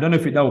problems. I don't know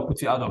if that will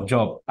put you out of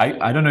job.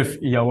 I don't know if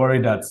you're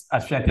worried that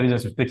artificial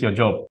intelligence will take your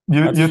job.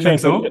 You think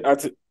so?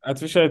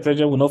 Artificial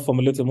intelligence will not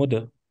formulate a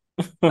model.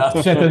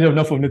 Artificial intelligence will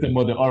not formulate a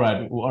model. All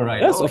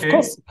right. Yes, okay. Of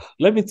course.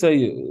 Let me tell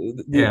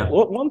you,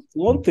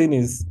 one thing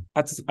is,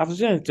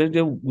 artificial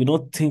intelligence will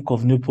not think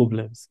of new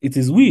problems. It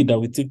is we that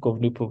we think of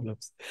new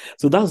problems.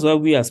 So that's why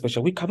we are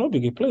special. We cannot be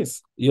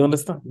replaced. You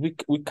understand?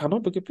 We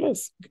cannot be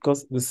replaced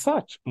because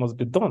research must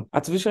be done.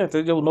 Artificial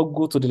intelligence will not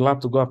go to the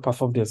lab to go and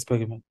perform the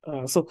experiment.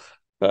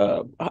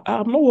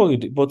 I'm not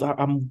worried, but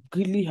I'm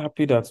really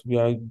happy that we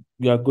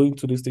are going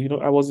to this thing.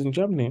 I was in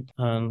Germany,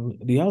 and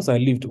the house I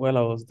lived while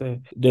I was there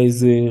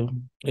is a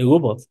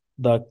robot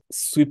that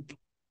sweep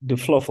the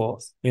floor for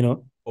us.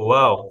 Oh,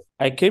 wow.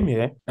 I came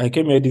here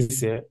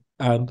this year,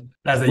 and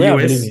that's the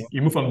US.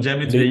 You moved from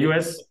Germany to the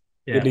US?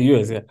 Yeah. In the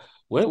US, yeah.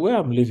 Where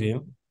I'm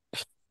living,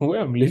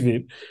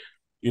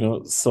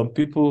 some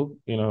people,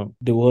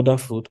 they order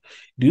food.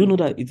 Do you know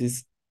that it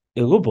is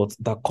a robot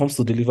that comes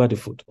to deliver the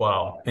food?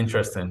 Wow,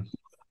 interesting.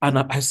 And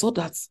I saw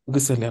that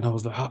recently, and I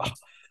was like,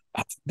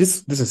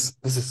 this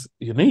is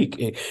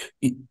unique.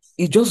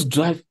 It just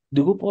drives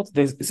the robot.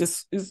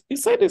 It's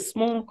inside a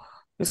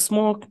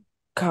small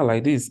car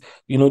like this.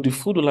 The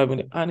food will have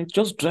been, and it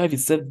just drives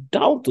itself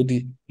down to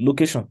the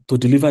location to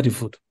deliver the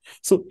food.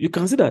 So you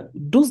can see that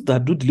those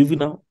that do delivery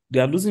now,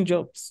 they are losing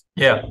jobs.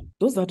 Yeah.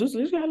 Those that do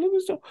delivery are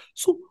losing jobs.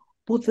 So,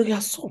 but there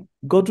are some.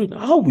 Godwin,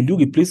 how will you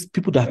replace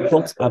people that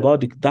talk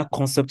about that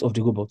concept of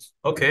the robot?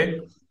 Okay.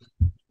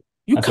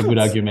 That's a good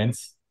argument.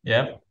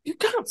 Yeah. You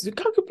can't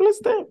replace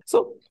them.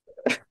 So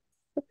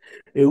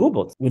a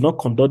robot will not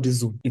conduct this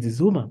Zoom. It is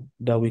human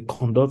that will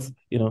conduct,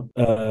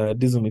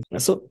 this Zoom.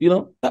 So,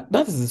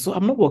 that is it. So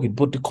I'm not worried,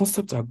 but the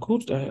concepts are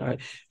good. There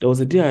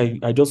was a day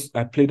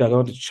I played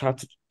around the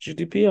chat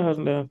GDP,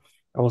 and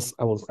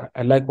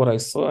I like what I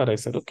saw, and I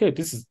said, okay,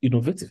 this is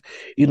innovative.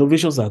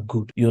 Innovations are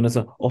good. You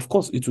understand? Of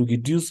course, it will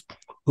reduce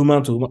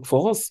human to human.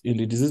 For us in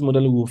the disease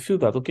modeling, we will feel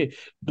that, okay,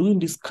 doing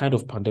this kind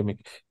of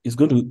pandemic is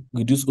going to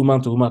reduce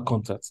human to human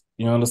contact.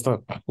 You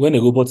understand? When a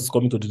robot is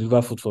coming to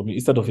deliver food for me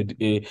instead of a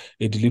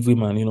delivery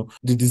man,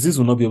 the disease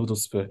will not be able to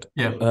spread.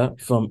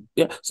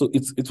 So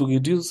it will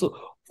reduce. So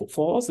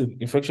for us in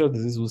infectious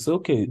disease, we'll say,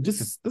 okay,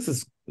 this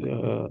is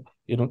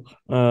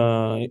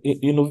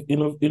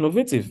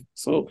innovative.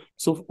 So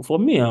for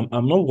me,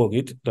 I'm not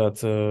worried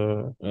that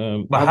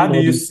But having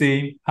all this.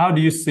 how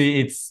do you say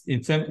it's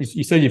in terms,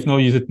 you said you've not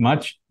used it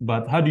much,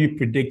 but how do you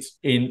predict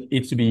in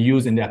it to be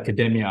used in the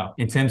academia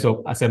in terms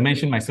of, as I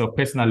mentioned myself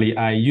personally,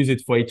 I use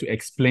it for it to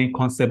explain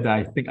concept that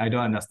I think I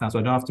don't understand. So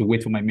I don't have to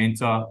wait for my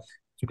mentor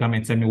to come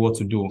and tell me what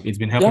to do. It's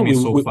been helping me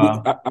so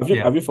far.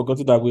 Have you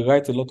forgotten that we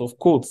write a lot of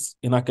codes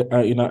in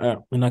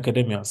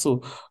academia?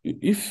 So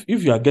if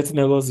you are getting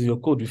errors in your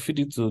code, you feed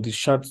it to the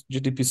chat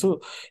GDP.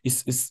 So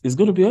it's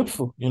going to be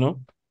helpful.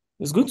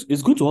 It's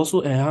going to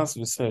also enhance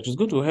research. It's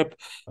going to help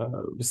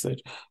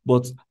research.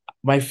 But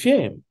my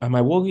fear and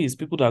my worry is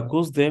people that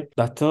goes there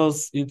that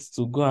tells it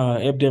to go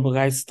and help them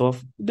write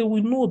stuff. They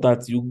will know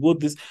that you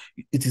wrote this.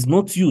 It is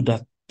not you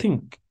that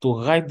think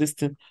to write this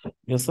thing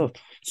yourself.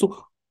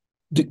 So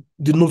the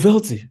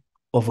novelty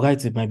of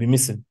writing might be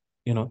missing.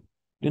 The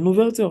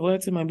novelty of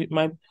writing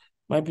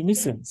might be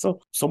missing. So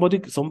some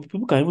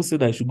people can even say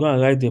that you should go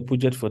and write their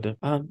project for them,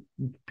 and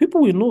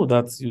people will know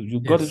that you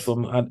got it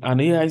from an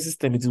AI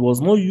system. It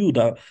was not you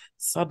that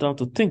sat down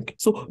to think.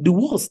 So the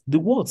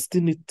world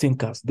still need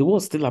thinkers. The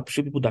world still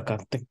appreciate people that can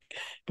think,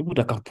 people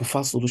that can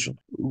prefer solution.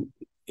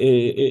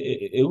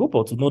 A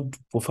robot will not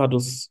prefer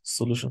those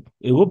solutions.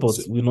 A robot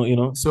will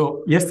not,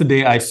 So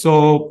yesterday I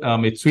saw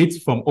a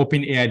tweet from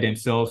OpenAI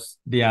themselves.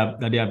 They are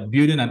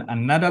building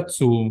another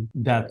tool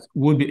that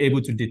will be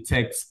able to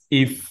detect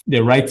if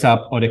the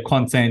write-up or the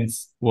content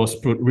was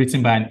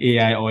written by an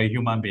AI or a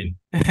human being.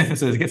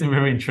 So it's getting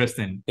very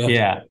interesting.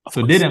 Yeah.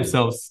 So they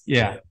themselves,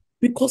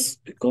 Because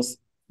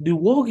the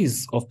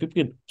worries of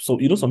people, so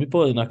some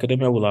people in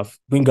academia will have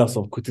bring out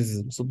some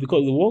criticism. So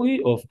because the worry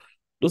of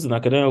those in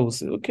academia will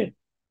say, okay,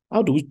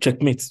 how do we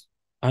checkmate?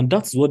 And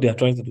that's what they are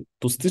trying to do,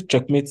 to still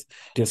checkmate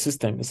their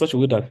system in such a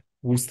way that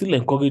will still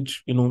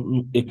encourage,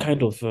 a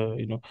kind of,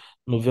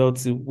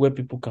 novelty where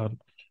people can,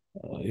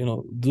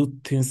 do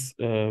things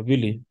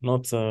really,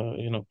 not,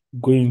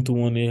 going into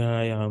one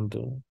AI and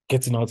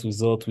getting out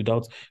results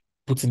without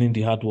putting in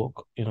the hard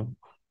work,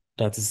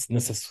 that is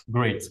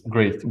necessary.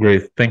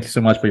 Great. Thank you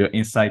so much for your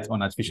insight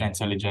on artificial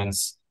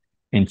intelligence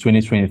in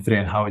 2023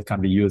 and how it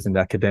can be used in the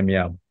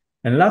academia.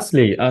 And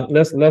lastly,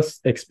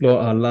 let's explore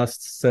our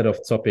last set of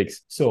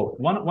topics. So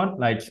one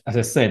like, as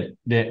I said,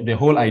 the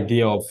whole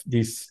idea of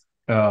this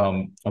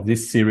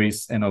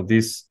series and of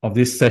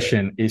this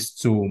session is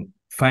to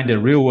find a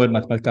real world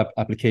mathematical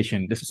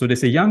application. So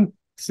there's a young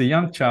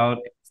child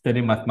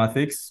studying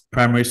mathematics,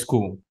 primary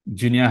school,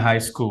 junior high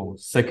school,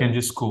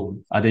 secondary school,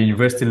 at the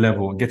university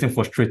level, getting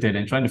frustrated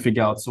and trying to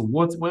figure out, so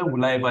where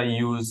will I ever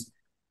use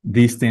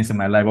these things in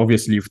my life?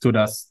 Obviously, you've told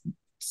us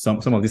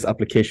some of these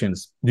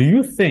applications. Do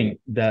you think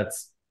that,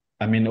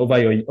 I mean, over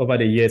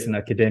the years in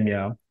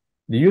academia,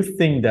 do you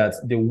think that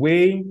the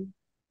way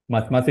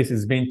mathematics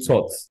is being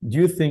taught, do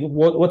you think,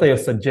 what are your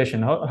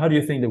suggestions? How do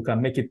you think that we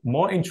can make it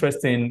more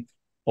interesting,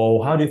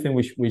 or how do you think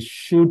we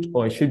should,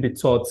 or it should be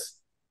taught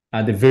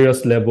at the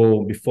various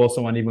level before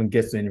someone even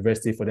gets to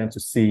university, for them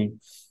to see,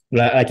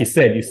 like you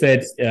said,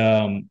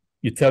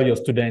 you tell your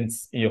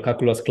students in your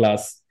calculus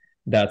class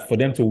that for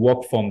them to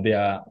walk from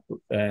their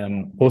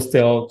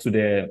hostel to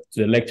the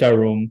lecture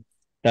room,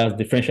 that's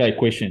differential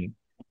equation.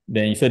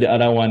 Then you said the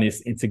other one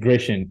is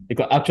integration. You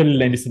can actually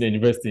learn this in the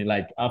university.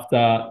 Like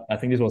after, I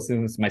think this was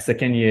since my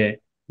second year,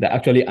 they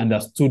actually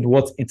understood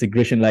what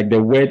integration, like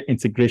the word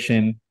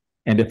integration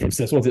and the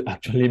process, what it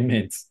actually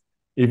meant.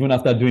 Even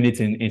after doing it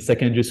in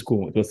secondary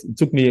school, it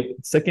took me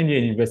second year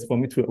in university for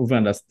me to even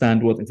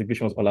understand what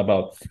integration was all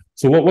about.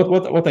 So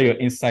what are your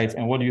insights,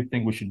 and what do you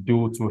think we should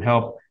do to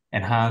help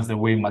enhance the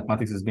way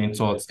mathematics is being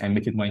taught and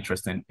make it more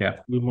interesting? Yeah.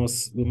 We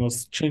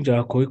must change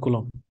our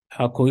curriculum.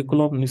 Our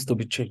curriculum needs to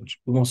be changed.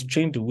 We must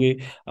change the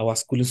way our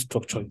schooling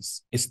structure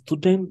is. A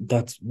student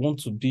that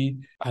wants to be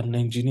an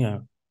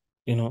engineer,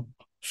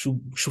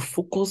 should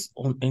focus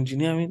on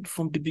engineering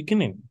from the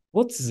beginning.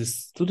 What is a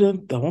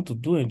student that want to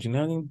do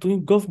engineering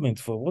doing government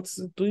for?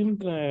 What's doing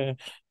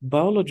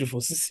biology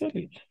for,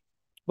 sincerely?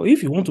 But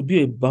if you want to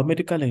be a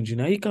biomedical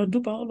engineer, you can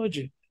do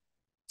biology.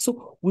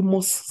 So we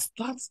must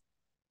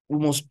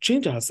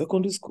change our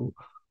secondary school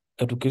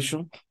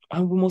education,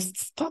 and we must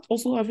start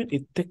also having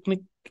a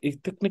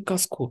technical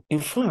school. In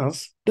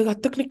France, there are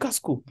technical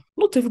school.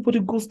 Not everybody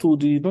goes to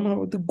they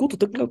go to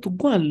technical to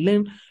go and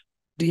learn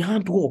the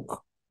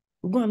handwork,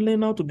 to go and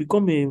learn how to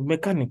become a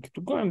mechanic,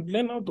 to go and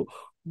learn how to.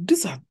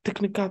 These are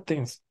technical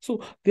things. So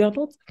they are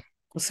not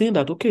saying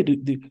that, okay,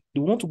 they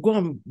want to go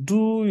and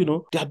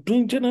do, they are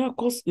doing general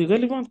course,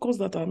 irrelevant course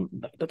that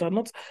are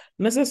not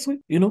necessary,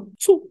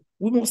 So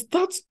we must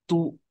start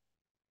to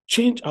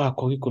change our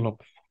curriculum.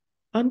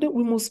 And then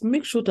we must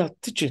make sure that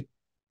teaching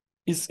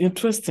It's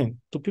interesting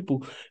to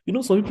people.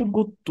 Some people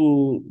go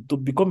to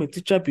become a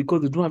teacher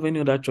because they don't have any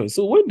other choice.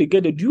 So when they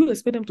get there, do you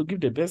expect them to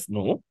give their best?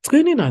 No.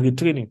 Training and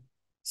retraining.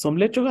 Some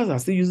lecturers are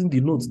still using the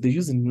notes they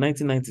used in the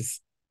 1990s.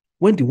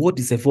 When the world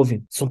is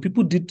evolving, some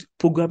people did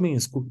programming in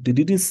school. They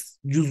didn't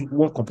use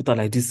one computer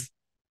like this.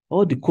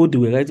 All the code they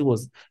were writing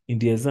was in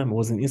the exam,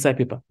 was in inside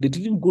paper. They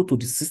didn't go to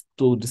the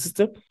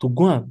system to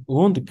go and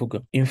run the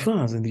program. In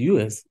France, in the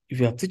US, if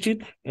you are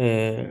teaching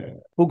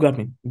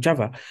programming,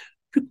 Java,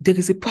 there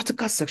is a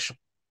practical section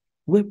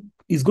where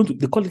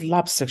they call it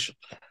lab section,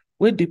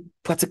 where they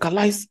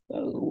practicalize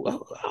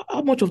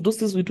how much of those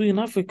things we do in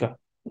Africa.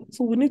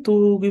 So we need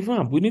to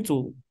revamp. We need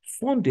to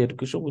fund the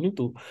education. We need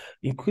to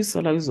increase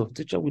salaries of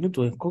teachers. We need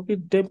to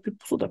encourage them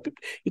so that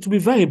it will be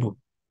viable.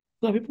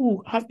 So that people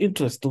will have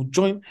interest to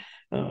join,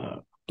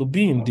 to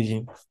be in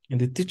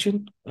the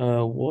teaching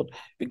world.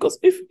 Because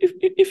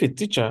if a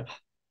teacher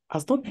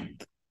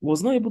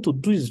was not able to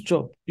do his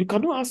job, you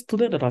cannot ask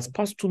student that has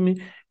passed through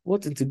me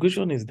what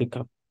integration is,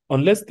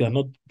 unless they are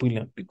not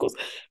brilliant. Because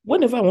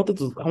whenever I want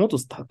to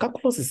start,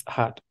 calculus is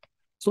hard.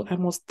 So I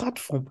must start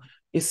from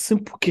a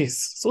simple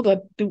case so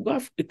that they will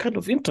have a kind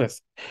of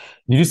interest.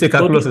 Did you say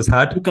calculus is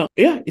hard?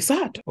 It's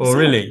hard. Oh,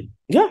 really?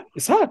 Yeah,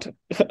 it's hard.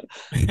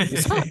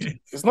 It's hard.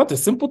 It's not a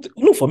simple thing.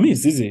 No, for me,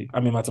 it's easy.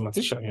 I'm a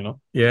mathematician,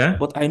 Yeah.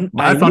 But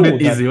I found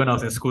it easy when I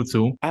was in school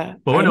too. But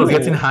when I was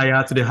getting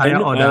higher to the higher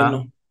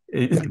order,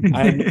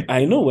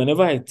 I know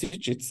whenever I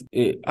teach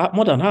it,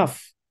 more than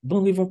half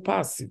don't even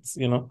pass it,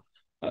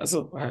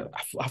 So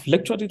I've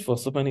lectured it for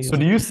so many years. So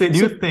do you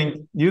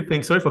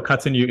think, sorry for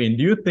cutting you in,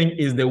 do you think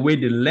is the way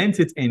they learned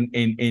it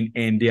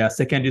in their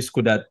secondary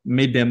school that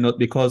made them not?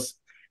 Because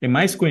in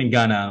my school in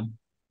Ghana,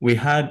 we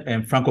had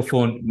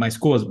Francophone, my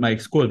school was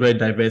very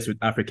diverse with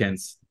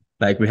Africans.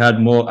 Like we had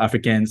more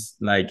Africans,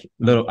 like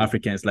a lot of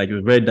Africans, like it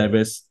was very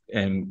diverse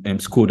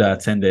school that I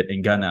attended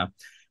in Ghana.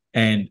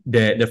 And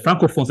the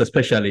Francophones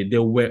especially, they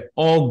were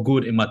all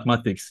good in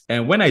mathematics.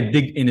 And when I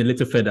dig in a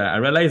little further, I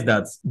realized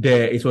that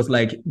it was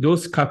like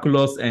those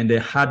calculus and the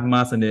hard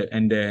maths and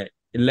the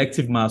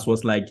elective maths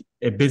was like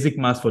a basic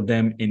maths for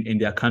them in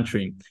their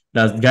country.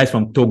 That's guys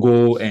from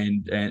Togo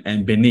and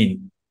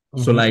Benin.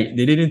 Mm-hmm. So like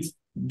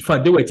in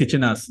fact, they were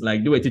teaching us,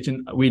 like they were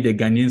teaching with the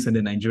Ghanaians and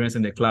the Nigerians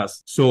in the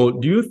class. So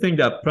do you think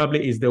that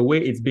probably is the way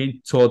it's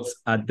being taught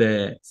at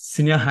the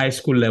senior high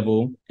school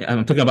level?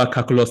 I'm talking about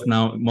calculus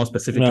now more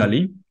specifically.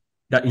 Yeah.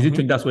 That you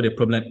think that's where the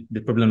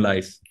problem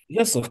lies?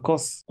 Yes, of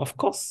course. Of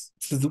course.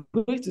 This is the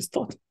way it is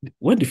taught.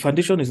 When the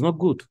foundation is not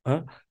good,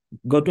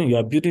 Godwin, you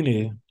are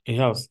building a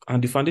house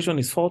and the foundation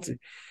is faulty.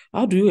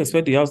 How do you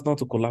expect the house not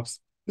to collapse?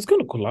 It's going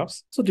to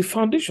collapse. So the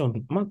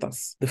foundation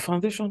matters. The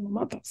foundation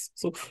matters.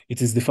 So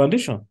it is the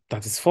foundation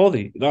that is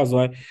faulty. That's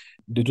why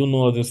they don't know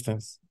all these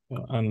things.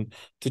 And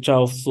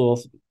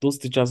those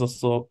teachers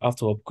also have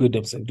to upgrade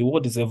themselves. The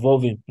world is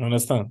evolving. You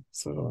understand?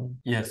 So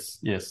yes.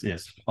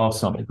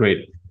 Awesome.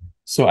 Great.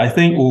 So I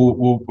think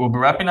we'll be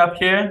wrapping up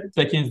here.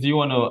 Perkins, do you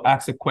want to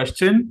ask a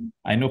question?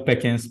 I know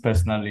Perkins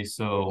personally.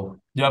 So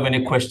do you have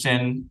any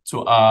question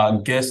to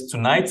our guest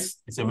tonight?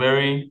 It's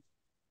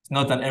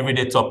not an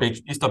everyday topic.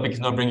 This topic is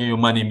not bringing you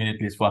money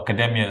immediately. It's for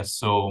academia.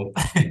 So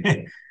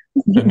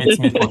permit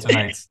me for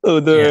tonight. Oh,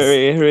 don't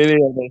worry. I really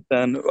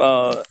understand.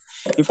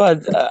 In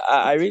fact,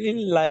 I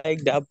really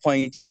like that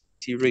point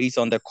you raised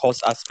on the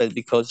cost aspect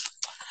because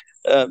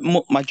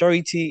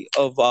majority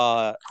of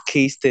our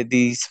case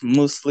studies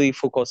mostly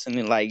focusing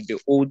on like the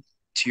old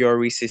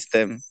theory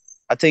system.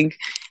 I think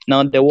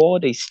now the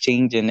world is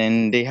changing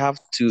and they have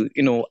to,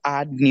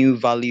 add new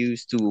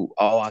values to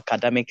our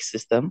academic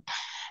system.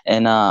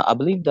 And I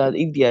believe that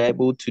if they are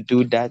able to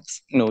do that,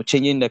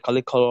 changing the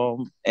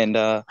curriculum and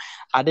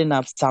adding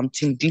up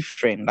something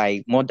different,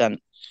 like more than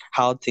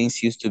how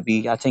things used to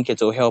be, I think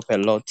it will help a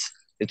lot.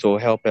 It will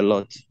help a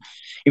lot.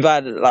 In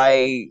fact,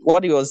 like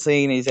what you were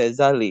saying is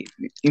exactly.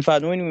 In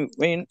fact,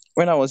 when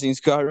I was in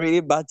school, I really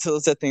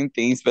battled certain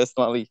things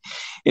personally.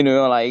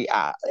 Like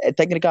a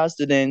technical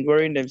student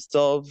worrying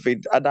themselves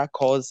with other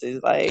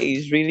courses, like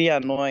it's really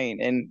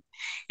annoying, and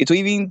it will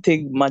even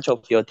take much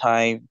of your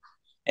time,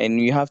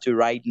 and you have to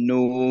write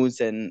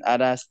notes and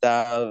other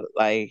stuff.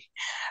 Like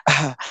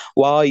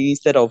while you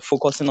instead of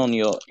focusing on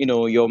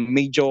your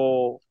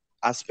major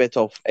aspect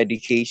of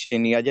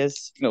education, you are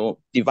just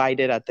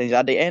divided attention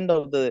at the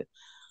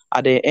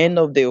end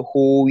of the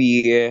whole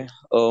year,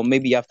 or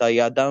maybe after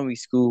you are done with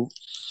school,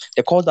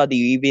 the course that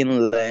you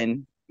even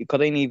learn, you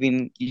couldn't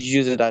even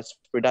use it as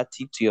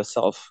productive to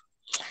yourself.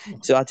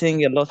 So I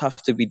think a lot has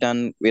to be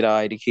done with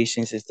our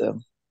education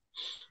system.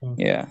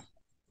 Yeah.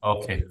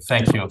 Okay.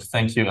 Thank you,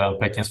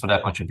 Perkins, for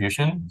that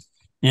contribution.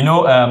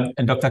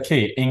 Dr.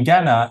 K, in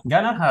Ghana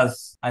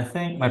has, I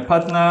think my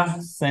partner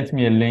sent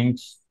me a link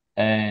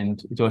and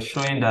it was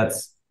showing that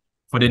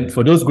for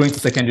those going to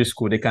secondary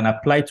school, they can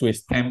apply to a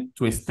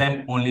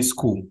STEM only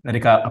school that they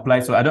can apply.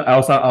 So I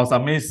was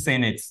amazed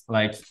seeing it.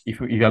 Like if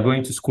you are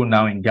going to school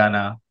now in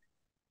Ghana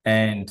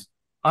and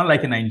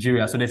unlike in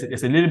Nigeria, so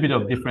there's a little bit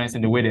of difference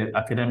in the way the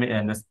academic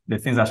and the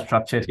things are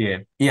structured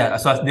here. Yeah,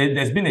 so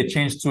there's been a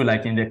change too,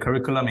 like in the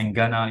curriculum in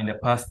Ghana in the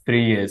past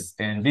 3 years.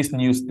 And this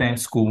new STEM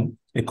school,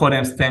 they call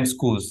them STEM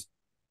schools.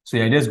 So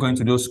you're just going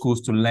to those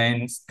schools to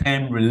learn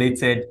STEM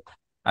related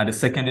at the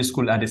secondary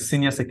school, at the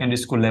senior secondary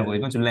school level.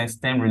 You're going to learn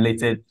STEM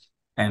related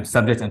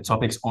subjects and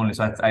topics only.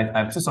 So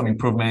I've seen some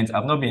improvement.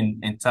 I've not been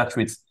in touch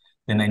with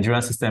the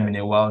Nigerian system in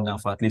a while now,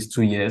 for at least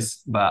 2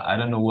 years, but I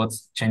don't know what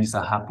changes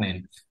are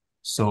happening.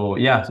 So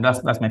yeah,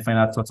 so that's my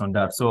final thoughts on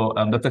that. So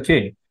Dr.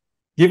 K,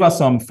 give us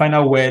some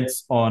final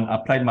words on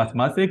applied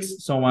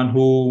mathematics. Someone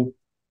who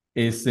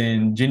is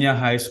in junior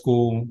high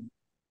school,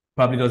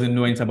 probably doesn't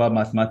know anything about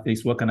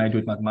mathematics. What can I do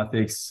with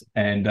mathematics?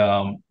 And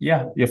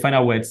yeah, your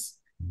final words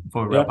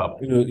for wrap up.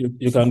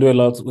 You can do a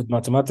lot with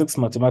mathematics.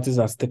 Mathematics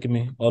has taken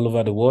me all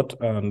over the world,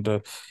 and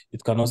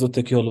it can also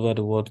take you all over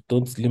the world.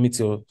 Don't limit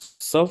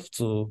yourself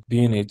to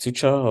being a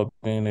teacher or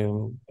being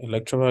a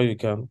lecturer. You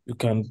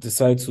can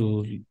decide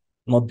to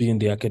not be in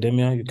the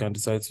academia. You can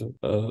decide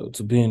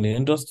to be in the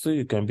industry.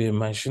 You can be a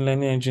machine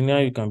learning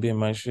engineer. You can be a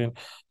machine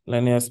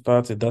learning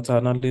expert, a data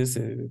analyst,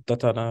 a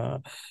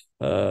data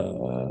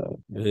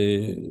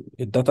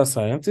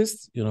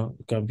scientist. You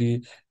can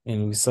be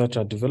in research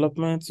and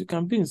development.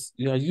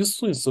 You are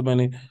useful in so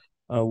many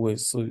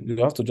ways. So you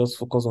have to just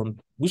focus on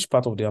which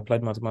part of the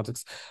applied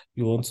mathematics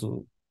you want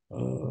to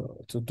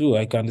do.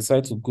 I can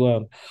decide to go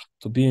and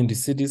to be in the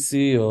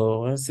CDC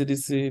or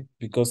NCDC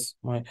because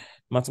my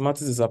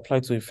mathematics is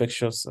applied to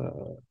infectious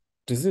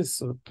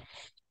disease.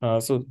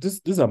 So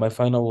these are my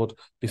final words.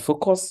 Be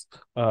focused,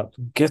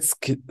 be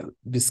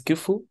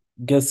skillful,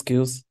 get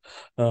skills,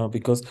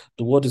 because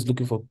the world is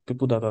looking for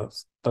people that are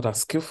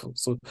skillful.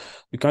 So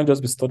you can't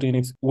just be studying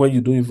it when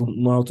you don't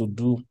even know how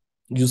to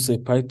use a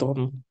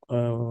Python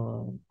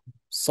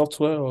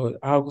software or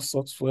R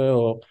software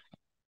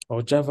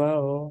or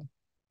Java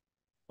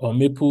or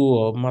Maple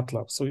or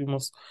MATLAB. So you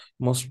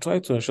must try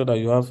to ensure that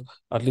you have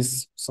at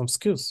least some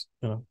skills.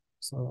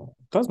 So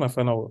that's my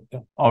final word. Yeah.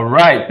 All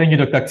right. Thank you,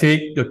 Dr.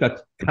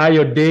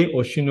 Kayode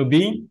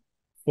Oshinubi,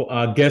 for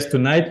our guest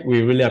tonight.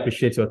 We really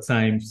appreciate your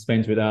time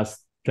spent with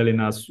us, telling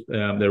us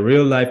the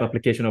real life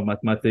application of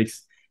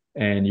mathematics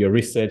and your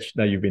research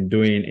that you've been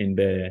doing in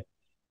the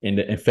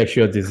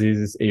infectious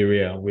diseases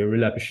area. We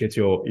really appreciate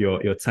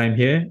your time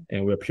here,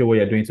 and we appreciate what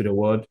you're doing to the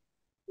world,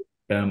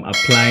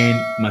 applying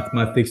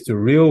mathematics to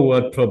real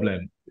world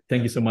problem.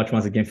 Thank you so much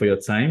once again for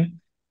your time,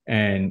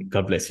 and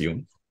God bless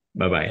you.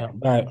 Bye-bye. Yeah,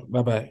 bye.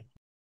 Bye-bye.